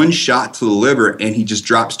 gets one shot to the liver, and he just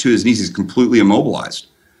drops to his knees. He's completely immobilized.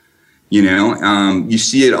 You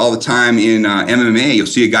see it all the time in MMA. You'll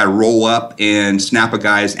see a guy roll up and snap a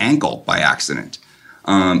guy's ankle by accident,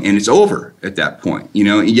 and it's over at that point.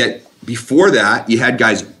 Yet before that, you had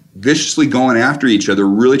guys viciously going after each other,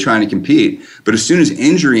 really trying to compete. But as soon as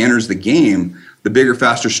injury enters the game, the bigger,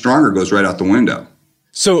 faster, stronger goes right out the window.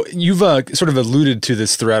 So you've sort of alluded to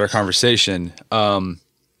this throughout our conversation,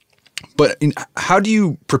 but how do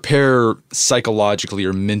you prepare psychologically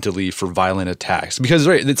or mentally for violent attacks? Because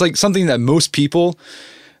it's like something that most people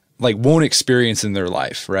won't experience in their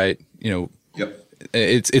life, right? Yep.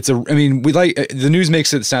 The news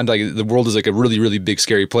makes it sound like the world is like a really, really big,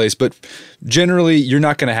 scary place, but generally you're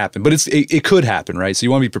not going to happen, but it could happen, right? So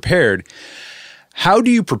you want to be prepared. How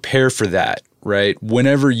do you prepare for that, right?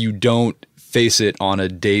 Whenever you don't face it on a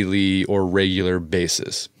daily or regular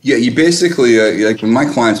basis? Yeah, you basically, like with my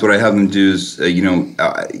clients, what I have them do is, there's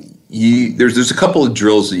a couple of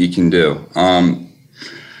drills that you can do.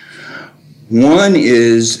 One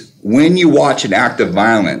is when you watch an act of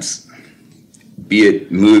violence, be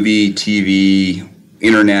it movie, TV,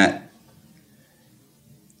 internet,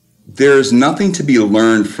 there's nothing to be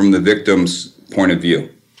learned from the victim's point of view.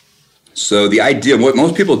 So the idea, what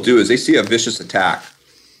most people do is they see a vicious attack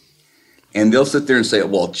and they'll sit there and say,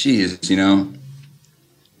 well, geez,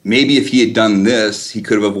 maybe if he had done this, he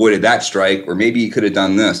could have avoided that strike, or maybe he could have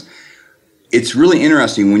done this. It's really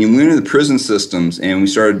interesting when you went into the prison systems and we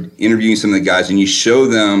started interviewing some of the guys and you show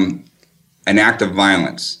them an act of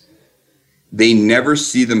violence, they never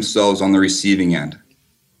see themselves on the receiving end,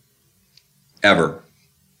 ever.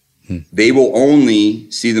 They will only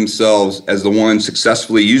see themselves as the one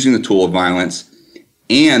successfully using the tool of violence.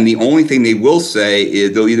 And the only thing they will say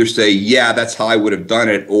is they'll either say, yeah, that's how I would have done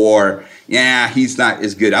it, or, yeah, he's not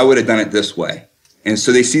as good. I would have done it this way. And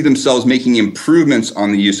so they see themselves making improvements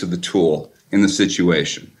on the use of the tool in the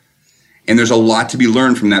situation. And there's a lot to be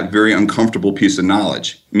learned from that very uncomfortable piece of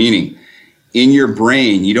knowledge, meaning in your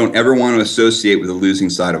brain, you don't ever want to associate with the losing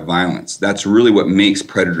side of violence. That's really what makes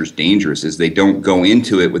predators dangerous, is they don't go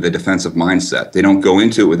into it with a defensive mindset. They don't go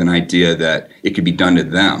into it with an idea that it could be done to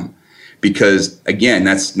them. Because, again,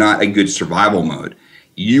 that's not a good survival mode.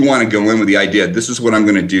 You want to go in with the idea, this is what I'm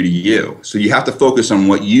going to do to you. So you have to focus on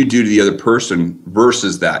what you do to the other person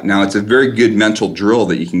versus that. Now, it's a very good mental drill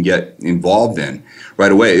that you can get involved in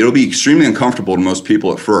right away. It'll be extremely uncomfortable to most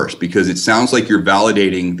people at first because it sounds like you're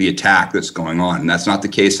validating the attack that's going on, and that's not the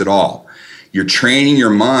case at all. You're training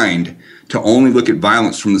your mind to only look at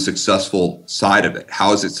violence from the successful side of it.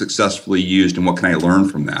 How is it successfully used, and what can I learn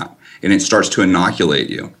from that? And it starts to inoculate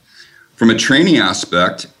you. From a training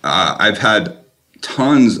aspect, I've had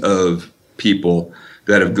tons of people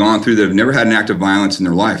that have gone through that have never had an act of violence in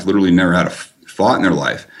their life, literally never had a fought in their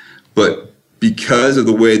life. But because of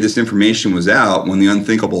the way this information was out, when the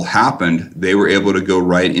unthinkable happened, they were able to go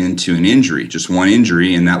right into an injury, just one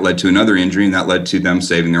injury, and that led to another injury, and that led to them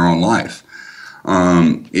saving their own life.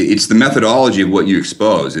 It's the methodology of what you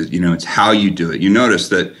expose. It's how you do it. You notice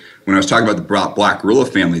that when I was talking about the Black Gorilla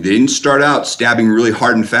family, they didn't start out stabbing really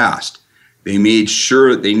hard and fast. They made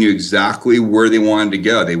sure that they knew exactly where they wanted to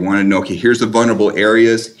go. They wanted to know, okay, here's the vulnerable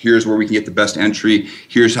areas. Here's where we can get the best entry.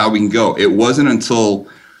 Here's how we can go. It wasn't until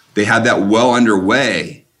they had that well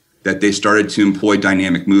underway that they started to employ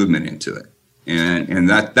dynamic movement into it. And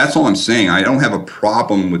that's all I'm saying. I don't have a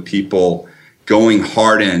problem with people going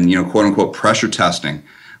hard in, quote unquote, pressure testing.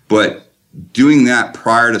 But doing that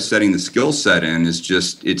prior to setting the skill set in is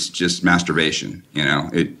just masturbation.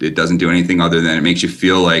 It doesn't do anything other than it makes you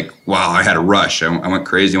feel like, wow, I had a rush. I went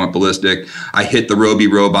crazy. I went ballistic. I hit the Roby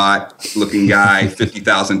robot looking guy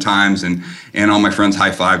 50,000 times and all my friends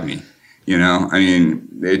high-fived me.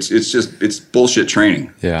 It's bullshit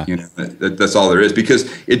training. Yeah. That's all there is, because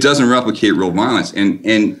it doesn't replicate real violence.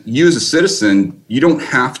 And you as a citizen, you don't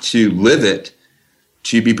have to live it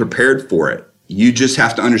to be prepared for it. You just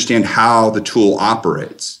have to understand how the tool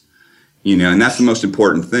operates, and that's the most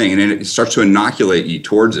important thing. And then it starts to inoculate you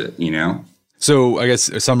towards it, So I guess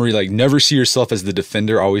a summary, like, never see yourself as the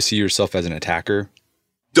defender, always see yourself as an attacker.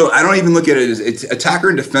 So I don't even look at it as it's attacker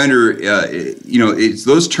and defender. It's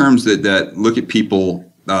those terms that look at people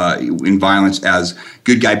in violence as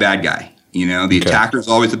good guy, bad guy. The attacker is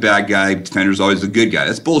always the bad guy, defender is always the good guy.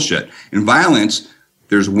 That's bullshit. In violence,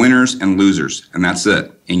 there's winners and losers, and that's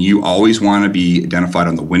it. And you always want to be identified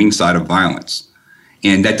on the winning side of violence.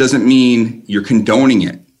 And that doesn't mean you're condoning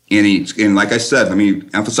it. And like I said, let me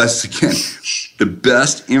emphasize this again. The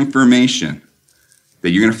best information that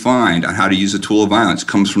you're going to find on how to use a tool of violence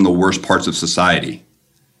comes from the worst parts of society,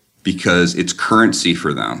 because it's currency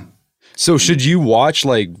for them. So should you watch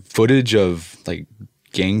footage of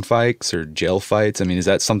gang fights or jail fights? I mean, is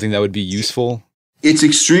that something that would be useful? It's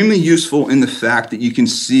extremely useful in the fact that you can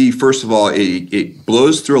see, first of all, it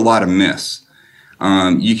blows through a lot of myths.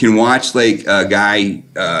 You can watch you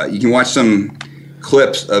can watch some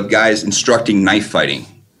clips of guys instructing knife fighting,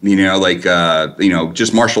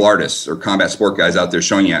 just martial artists or combat sport guys out there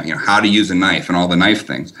showing you, how to use a knife and all the knife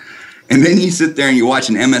things. And then you sit there and you watch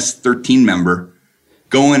an MS-13 member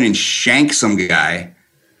go in and shank some guy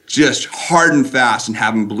just hard and fast and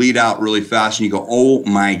have him bleed out really fast. And you go, oh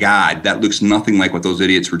my God, that looks nothing like what those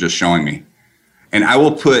idiots were just showing me. And I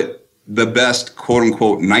will put the best quote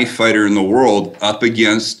unquote knife fighter in the world up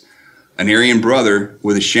against an Aryan brother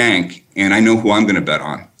with a shank, and I know who I'm going to bet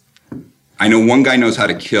on. I know one guy knows how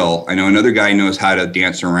to kill. I know another guy knows how to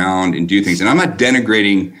dance around and do things. And I'm not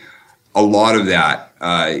denigrating a lot of that.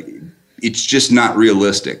 It's just not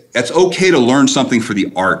realistic. That's okay to learn something for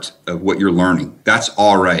the art of what you're learning. That's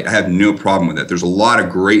all right. I have no problem with that. There's a lot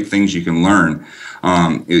of great things you can learn.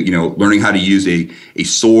 Learning how to use a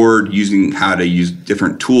sword, using how to use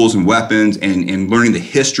different tools and weapons, and learning the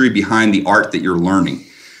history behind the art that you're learning.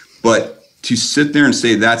 But to sit there and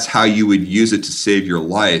say that's how you would use it to save your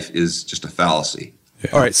life is just a fallacy.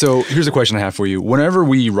 Yeah. All right, so here's a question I have for you. Whenever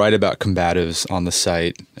we write about combatives on the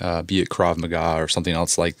site, be it Krav Maga or something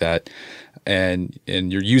else like that, and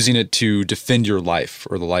you're using it to defend your life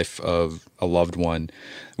or the life of a loved one,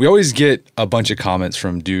 we always get a bunch of comments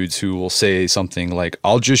from dudes who will say something like,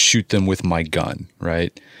 I'll just shoot them with my gun,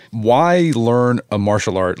 right? Why learn a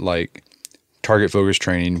martial art like target focus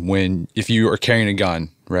training when, if you are carrying a gun,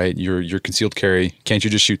 right, you're concealed carry, can't you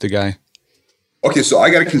just shoot the guy? Okay, so I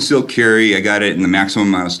got a concealed carry. I got it in the maximum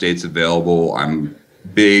amount of states available. I'm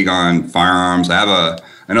big on firearms. I have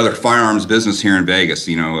another firearms business here in Vegas,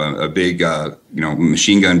 a big,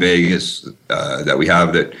 machine gun Vegas that we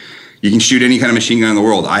have that you can shoot any kind of machine gun in the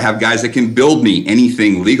world. I have guys that can build me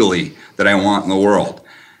anything legally that I want in the world.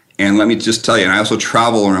 And let me just tell you, and I also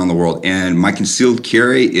travel around the world, and my concealed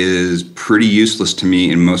carry is pretty useless to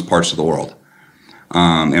me in most parts of the world.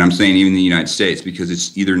 And I'm saying even in the United States, because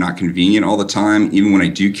it's either not convenient all the time. Even when I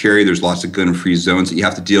do carry, there's lots of gun-free zones that you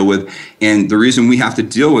have to deal with. And the reason we have to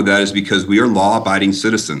deal with that is because we are law-abiding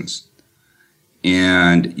citizens.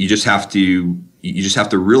 And you just have to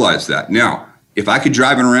realize that. Now, if I could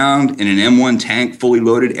drive around in an M1 tank fully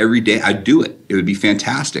loaded every day, I'd do it. It would be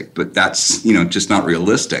fantastic. But that's, just not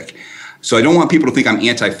realistic. So I don't want people to think I'm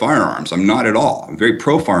anti-firearms. I'm not at all. I'm very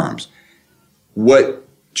pro-firearms. What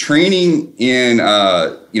training in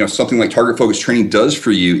something like target focus training does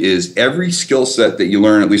for you is every skill set that you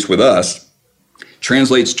learn, at least with us,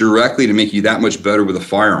 translates directly to make you that much better with a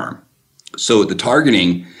firearm. So the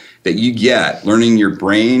targeting that you get, learning your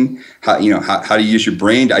brain, how to use your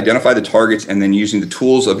brain to identify the targets, and then using the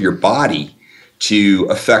tools of your body to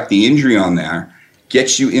affect the injury on there,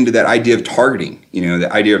 gets you into that idea of targeting, the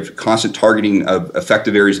idea of constant targeting of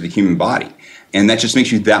effective areas of the human body. And that just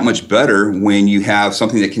makes you that much better when you have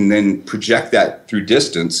something that can then project that through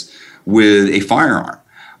distance with a firearm.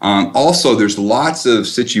 Also, there's lots of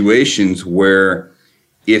situations where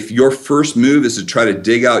if your first move is to try to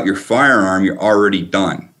dig out your firearm, you're already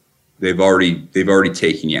done. They've already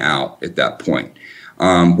taken you out at that point.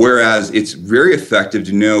 Whereas it's very effective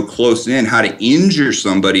to know close in how to injure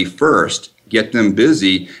somebody first, get them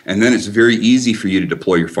busy, and then it's very easy for you to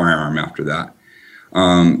deploy your firearm after that.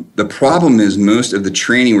 The problem is most of the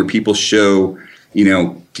training where people show,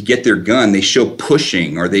 to get their gun, they show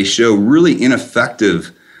pushing or they show really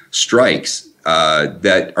ineffective strikes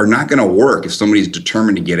that are not going to work if somebody's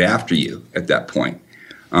determined to get after you at that point.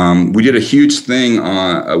 We did a huge thing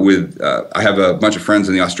I have a bunch of friends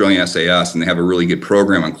in the Australian SAS, and they have a really good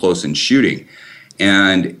program on close-in shooting.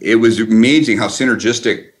 And it was amazing how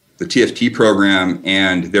synergistic the TFT program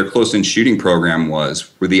and their close-in shooting program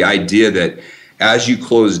was, with the idea that as you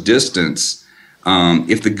close distance,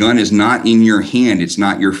 if the gun is not in your hand, it's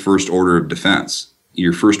not your first order of defense.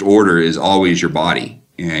 Your first order is always your body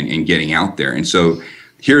and getting out there. And so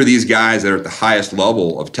here are these guys that are at the highest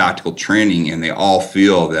level of tactical training, and they all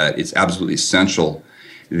feel that it's absolutely essential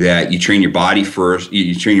that you train your body first,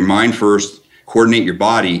 you train your mind first, coordinate your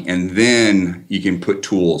body, and then you can put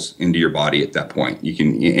tools into your body at that point.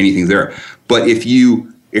 Anything's there. But if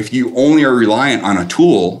you only are reliant on a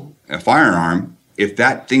tool, a firearm, if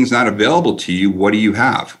that thing's not available to you, what do you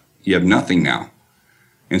have? You have nothing now.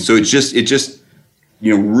 And so it just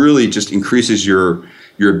really just increases your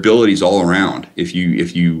abilities all around if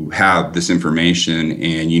you have this information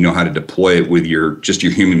and you know how to deploy it with your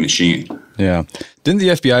human machine. Yeah. Didn't the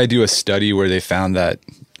FBI do a study where they found that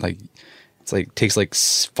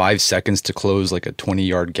takes 5 seconds to close like a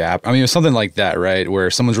 20-yard gap? I mean, it was something like that, right?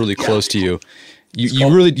 Where someone's really close to you.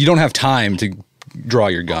 You don't have time to draw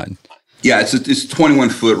your gun. Yeah, it's a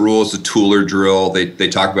 21-foot rule. It's a tooler drill. They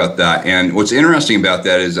talk about that. And what's interesting about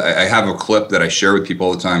that is I have a clip that I share with people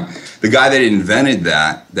all the time. The guy that invented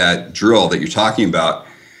that drill that you're talking about,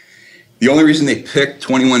 the only reason they picked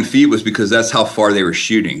 21 feet was because that's how far they were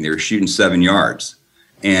shooting. They were shooting 7 yards.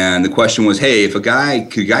 And the question was, hey, could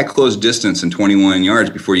a guy close distance in 21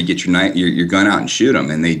 yards before you get your gun out and shoot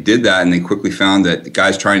him? And they did that, and they quickly found that the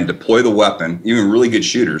guys trying to deploy the weapon, even really good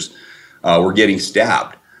shooters, were getting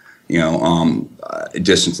stabbed.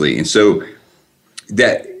 Distantly. And so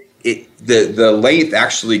that the length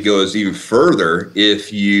actually goes even further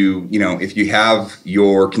if you have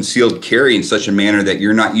your concealed carry in such a manner that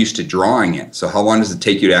you're not used to drawing it. So how long does it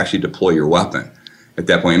take you to actually deploy your weapon at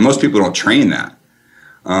that point? And most people don't train that.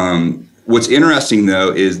 What's interesting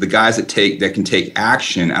though is the guys that can take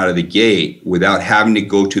action out of the gate without having to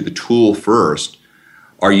go to the tool first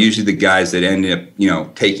are usually the guys that end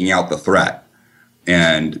up, taking out the threat.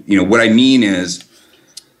 And, what I mean is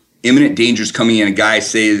imminent dangers coming in. A guy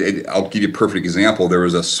says, I'll give you a perfect example. There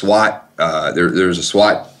was a SWAT,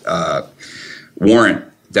 warrant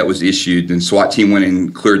that was issued, and SWAT team went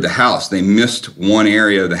and cleared the house. They missed one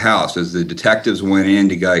area of the house. As the detectives went in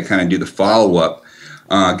to kind of do the follow-up,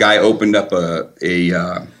 guy opened up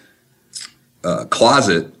a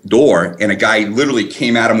closet door, and a guy literally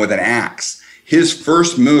came at him with an axe. His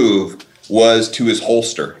first move was to his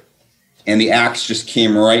holster. And the axe just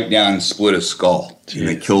came right down and split his skull. Jeez. And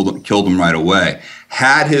they killed him right away.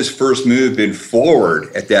 Had his first move been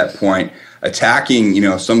forward at that point, attacking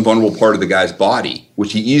some vulnerable part of the guy's body,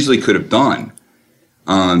 which he easily could have done,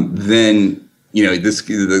 then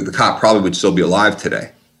the cop probably would still be alive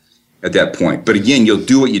today. at that point. But again, you'll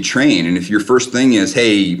do what you train. And if your first thing is,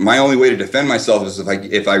 hey, my only way to defend myself is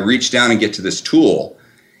if I reach down and get to this tool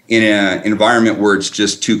in an environment where it's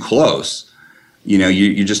just too close,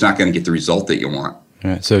 you're just not going to get the result that you want. All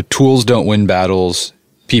right. So tools don't win battles.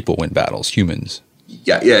 People win battles. Humans.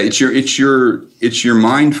 Yeah. It's your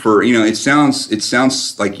mind for, it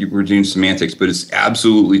sounds like you were doing semantics, but it's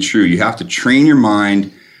absolutely true. You have to train your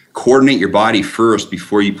mind, coordinate your body first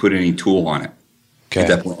before you put any tool on it. Okay. At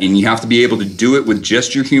that point. And you have to be able to do it with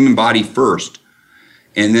just your human body first.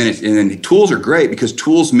 And then tools are great because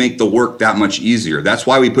tools make the work that much easier. That's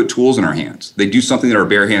why we put tools in our hands. They do something that our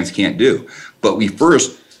bare hands can't do. But we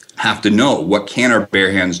first have to know what can our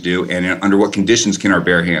bare hands do and under what conditions can our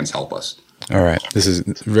bare hands help us. All right. This is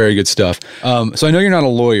very good stuff. So I know you're not a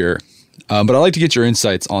lawyer, but I'd like to get your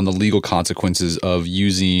insights on the legal consequences of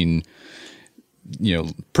using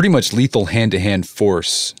pretty much lethal hand-to-hand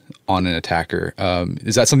force on an attacker.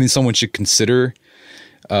 Is that something someone should consider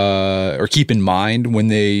or keep in mind when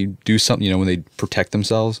they do something, when they protect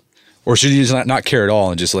themselves? Or should you just not care at all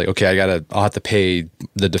and just like, okay, I'll have to pay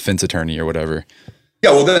the defense attorney or whatever?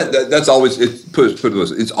 Yeah, well, that's always,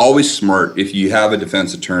 it's always smart if you have a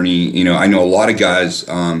defense attorney. I know a lot of guys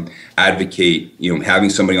advocate, having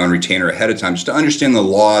somebody on retainer ahead of time just to understand the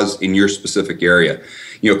laws in your specific area.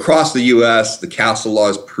 Across the U.S., the castle law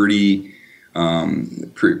is pretty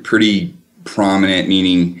prominent,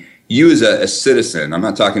 meaning you as a citizen. I'm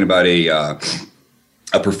not talking about a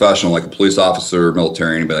professional like a police officer or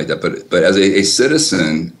military or anybody like that, but as a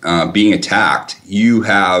citizen being attacked, you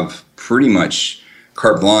have pretty much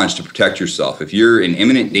carte blanche to protect yourself. If you're in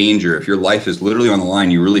imminent danger, if your life is literally on the line,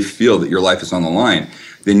 you really feel that your life is on the line,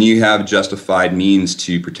 then you have justified means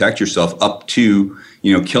to protect yourself up to,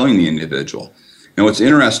 killing the individual. And what's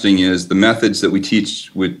interesting is the methods that we teach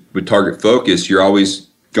with target focus, you're always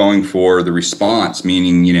going for the response,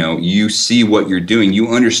 meaning, you see what you're doing. You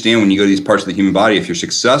understand when you go to these parts of the human body, if you're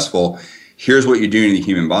successful, here's what you're doing in the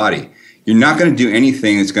human body. You're not going to do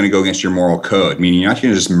anything that's going to go against your moral code, meaning you're not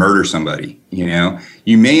going to just murder somebody.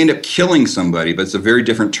 You may end up killing somebody, but it's a very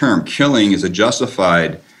different term. Killing is a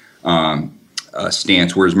justified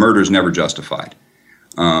stance, whereas murder is never justified.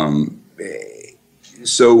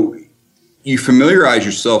 So you familiarize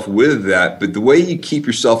yourself with that, but the way you keep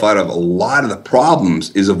yourself out of a lot of the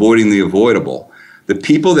problems is avoiding the avoidable. The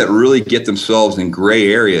people that really get themselves in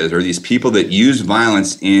gray areas are these people that use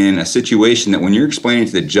violence in a situation that when you're explaining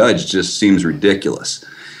to the judge just seems ridiculous.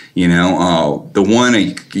 The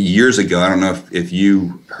one years ago, I don't know if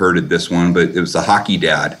you heard of this one, but it was the hockey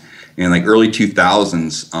dad in like early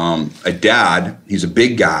 2000s. A dad, he's a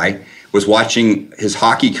big guy, was watching his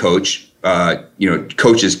hockey coach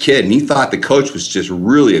coach his kid, and he thought the coach was just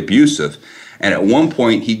really abusive. And at one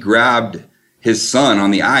point, he grabbed his son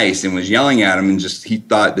on the ice and was yelling at him, and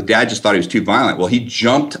the dad just thought he was too violent. Well, he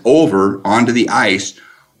jumped over onto the ice,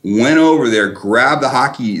 went over there, grabbed the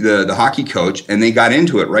hockey coach, and they got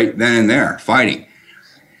into it right then and there, fighting.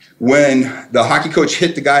 When the hockey coach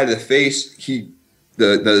hit the guy to the face,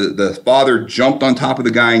 the father jumped on top of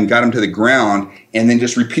the guy and got him to the ground, and then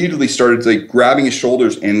just repeatedly started like grabbing his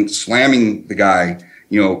shoulders and slamming the guy,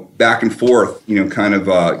 back and forth,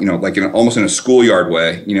 like almost in a schoolyard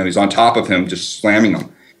way. He's on top of him, just slamming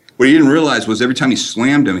him. What he didn't realize was every time he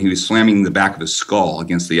slammed him, he was slamming the back of his skull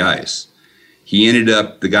against the ice.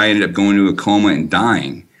 The guy ended up going into a coma and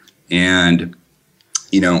dying. And,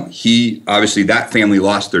 he obviously, that family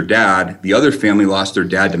lost their dad. The other family lost their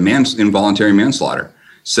dad to involuntary manslaughter,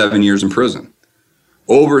 7 years in prison.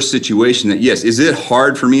 Over a situation that, yes, is it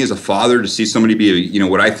hard for me as a father to see somebody be,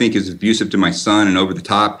 what I think is abusive to my son and over the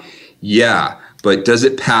top? Yeah, but does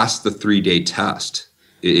it pass the 3-day test?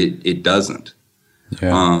 It doesn't.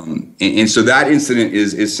 Yeah. And so that incident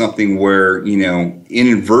is something where,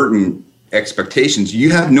 inadvertent expectations, you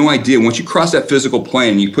have no idea. Once you cross that physical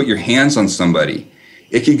plane and you put your hands on somebody,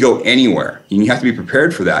 it could go anywhere. And you have to be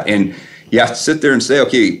prepared for that. And you have to sit there and say,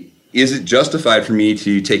 okay, is it justified for me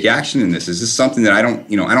to take action in this? Is this something that I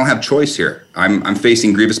don't have choice here? I'm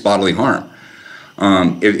facing grievous bodily harm.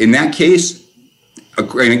 In that case,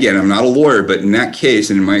 and again, I'm not a lawyer, but in that case,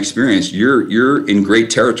 and in my experience, you're in great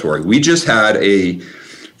territory. We just had a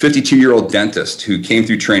 52-year-old dentist who came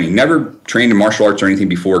through training, never trained in martial arts or anything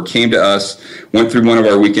before, came to us, went through one of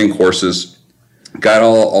our weekend courses, got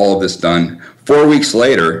all of this done. 4 weeks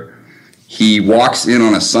later, he walks in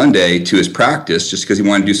on a Sunday to his practice just because he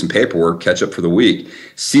wanted to do some paperwork, catch up for the week,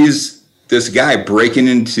 sees this guy breaking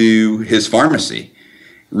into his pharmacy,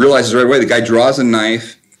 realizes right away the guy draws a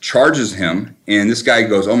knife, charges him, and this guy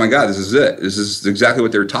goes, oh my God, this is it. This is exactly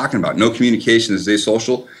what they were talking about. No communication is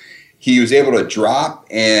asocial. He was able to drop,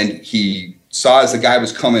 and he saw as the guy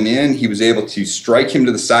was coming in, he was able to strike him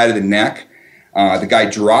to the side of the neck. The guy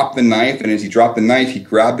dropped the knife, and as he dropped the knife, he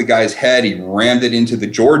grabbed the guy's head, he rammed it into the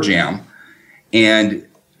door jamb, and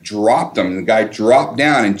dropped him. The guy dropped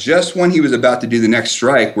down, and just when he was about to do the next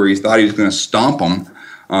strike, where he thought he was going to stomp him,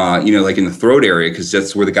 like in the throat area, because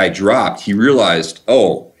that's where the guy dropped, he realized,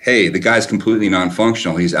 oh, hey, the guy's completely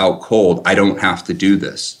non-functional. He's out cold. I don't have to do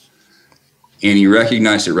this. And he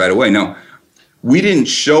recognized it right away. Now, we didn't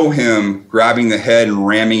show him grabbing the head and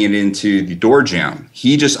ramming it into the door jamb.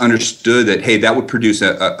 He just understood that, hey, that would produce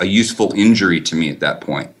a useful injury to me at that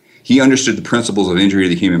point. He understood the principles of injury to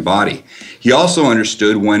the human body. He also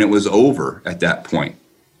understood when it was over at that point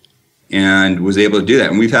and was able to do that.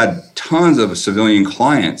 And we've had tons of civilian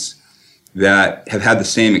clients that have had the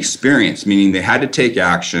same experience, meaning they had to take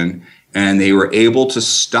action and they were able to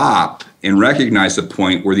stop and recognize the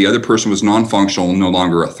point where the other person was non-functional and no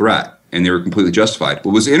longer a threat, and they were completely justified.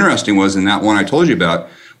 What was interesting was in that one I told you about,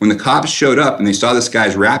 when the cops showed up and they saw this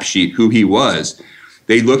guy's rap sheet, who he was,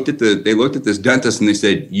 they looked at this dentist and they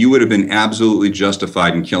said, you would have been absolutely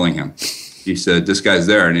justified in killing him. He said, this guy's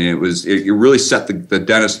there. And it really set the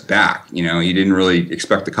dentist back. You know, he didn't really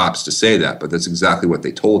expect the cops to say that, but that's exactly what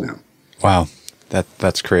they told him. Wow.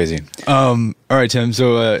 That's crazy. All right, Tim.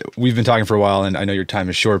 So we've been talking for a while, and I know your time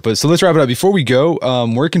is short, but so let's wrap it up. Before we go,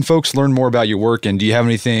 where can folks learn more about your work? And do you have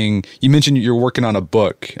anything? You mentioned you're working on a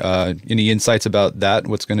book. Any insights about that?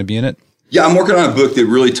 What's going to be in it? Yeah, I'm working on a book that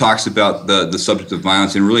really talks about the subject of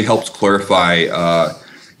violence and really helps clarify,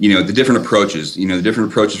 the different approaches. The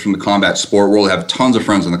different approaches from the combat sport world. I have tons of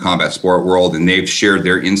friends in the combat sport world, and they've shared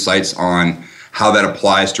their insights on how that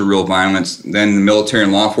applies to real violence. Then the military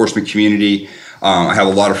and law enforcement community. I have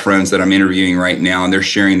a lot of friends that I'm interviewing right now, and they're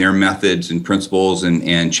sharing their methods and principles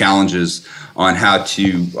and challenges on how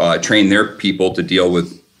to train their people to deal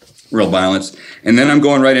with real violence. And then I'm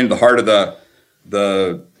going right into the heart of the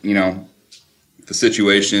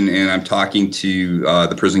situation, and I'm talking to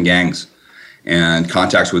the prison gangs and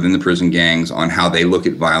contacts within the prison gangs on how they look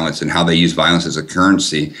at violence and how they use violence as a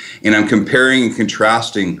currency. And I'm comparing and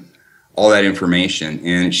contrasting all that information,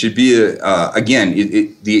 and it should be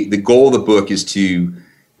the goal of the book is to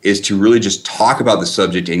really just talk about the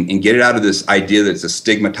subject and get it out of this idea that it's a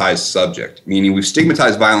stigmatized subject. Meaning we've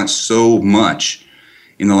stigmatized violence so much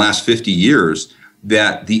in the last 50 years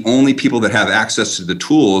that the only people that have access to the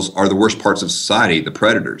tools are the worst parts of society, the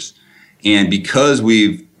predators. And because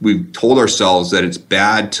we've told ourselves that it's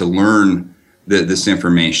bad to learn this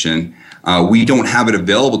information, we don't have it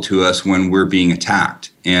available to us when we're being attacked.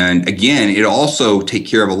 And again, it also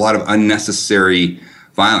takes care of a lot of unnecessary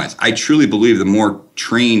violence. I truly believe the more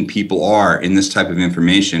trained people are in this type of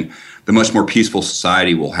information, the much more peaceful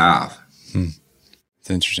society we'll have.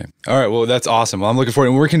 It's interesting. All right, well, that's awesome. Well, I'm looking forward.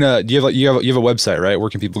 And where can you have a website, right?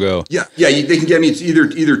 Where can people go? Yeah, they can get me. It's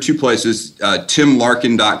either two places: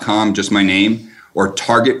 timlarkin.com, just my name, or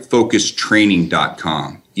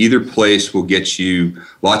targetfocustraining.com. Either place will get you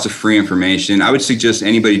lots of free information. I would suggest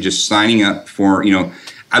anybody just signing up for,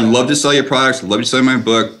 I'd love to sell you products, I'd love to sell you my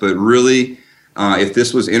book, but really, if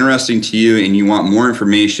this was interesting to you and you want more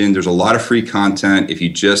information, there's a lot of free content if you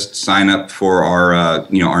just sign up for our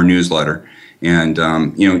newsletter and,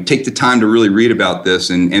 take the time to really read about this.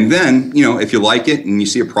 And then, if you like it and you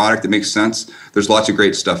see a product that makes sense, there's lots of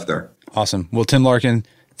great stuff there. Awesome. Well, Tim Larkin,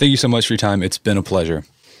 thank you so much for your time. It's been a pleasure.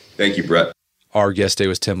 Thank you, Brett. Our guest today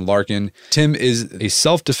was Tim Larkin. Tim is a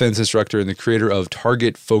self-defense instructor and the creator of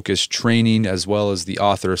Target Focus Training, as well as the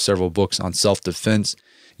author of several books on self-defense.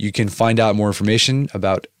 You can find out more information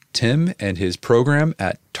about Tim and his program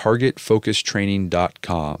at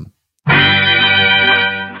targetfocustraining.com.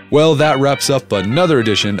 Well, that wraps up another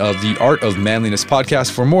edition of the Art of Manliness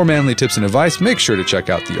podcast. For more manly tips and advice, make sure to check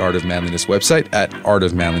out the Art of Manliness website at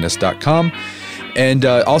artofmanliness.com. And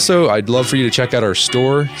also, I'd love for you to check out our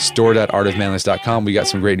store.artofmanliness.com. We got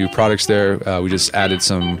some great new products there. We just added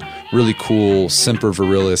some really cool Semper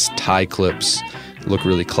Virilis tie clips. Look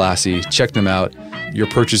really classy. Check them out. Your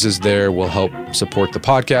purchases there will help support the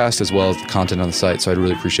podcast as well as the content on the site, so I'd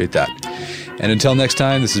really appreciate that. And until next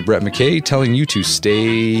time, this is Brett McKay telling you to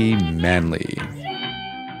stay manly.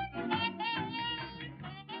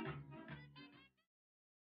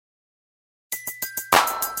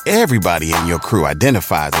 Everybody in your crew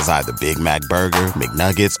identifies as either Big Mac Burger,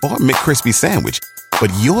 McNuggets, or McCrispy Sandwich.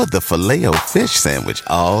 But you're the Filet-O-Fish Sandwich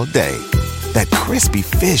all day. That crispy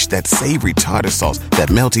fish, that savory tartar sauce, that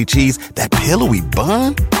melty cheese, that pillowy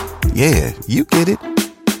bun. Yeah, you get it.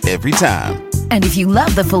 Every time. And if you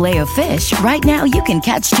love the Filet-O-Fish, right now you can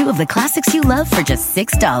catch 2 of the classics you love for just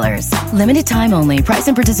 $6. Limited time only. Price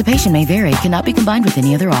and participation may vary. Cannot be combined with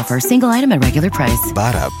any other offer. Single item at regular price.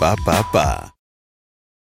 Ba-da-ba-ba-ba.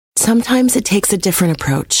 Sometimes it takes a different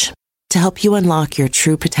approach to help you unlock your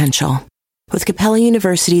true potential. With Capella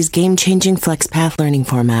University's game-changing FlexPath learning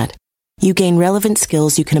format, you gain relevant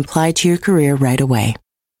skills you can apply to your career right away.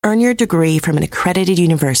 Earn your degree from an accredited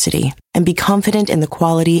university and be confident in the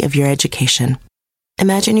quality of your education.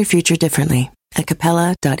 Imagine your future differently at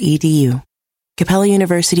capella.edu. Capella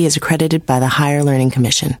University is accredited by the Higher Learning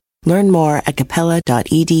Commission. Learn more at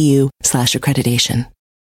capella.edu/accreditation.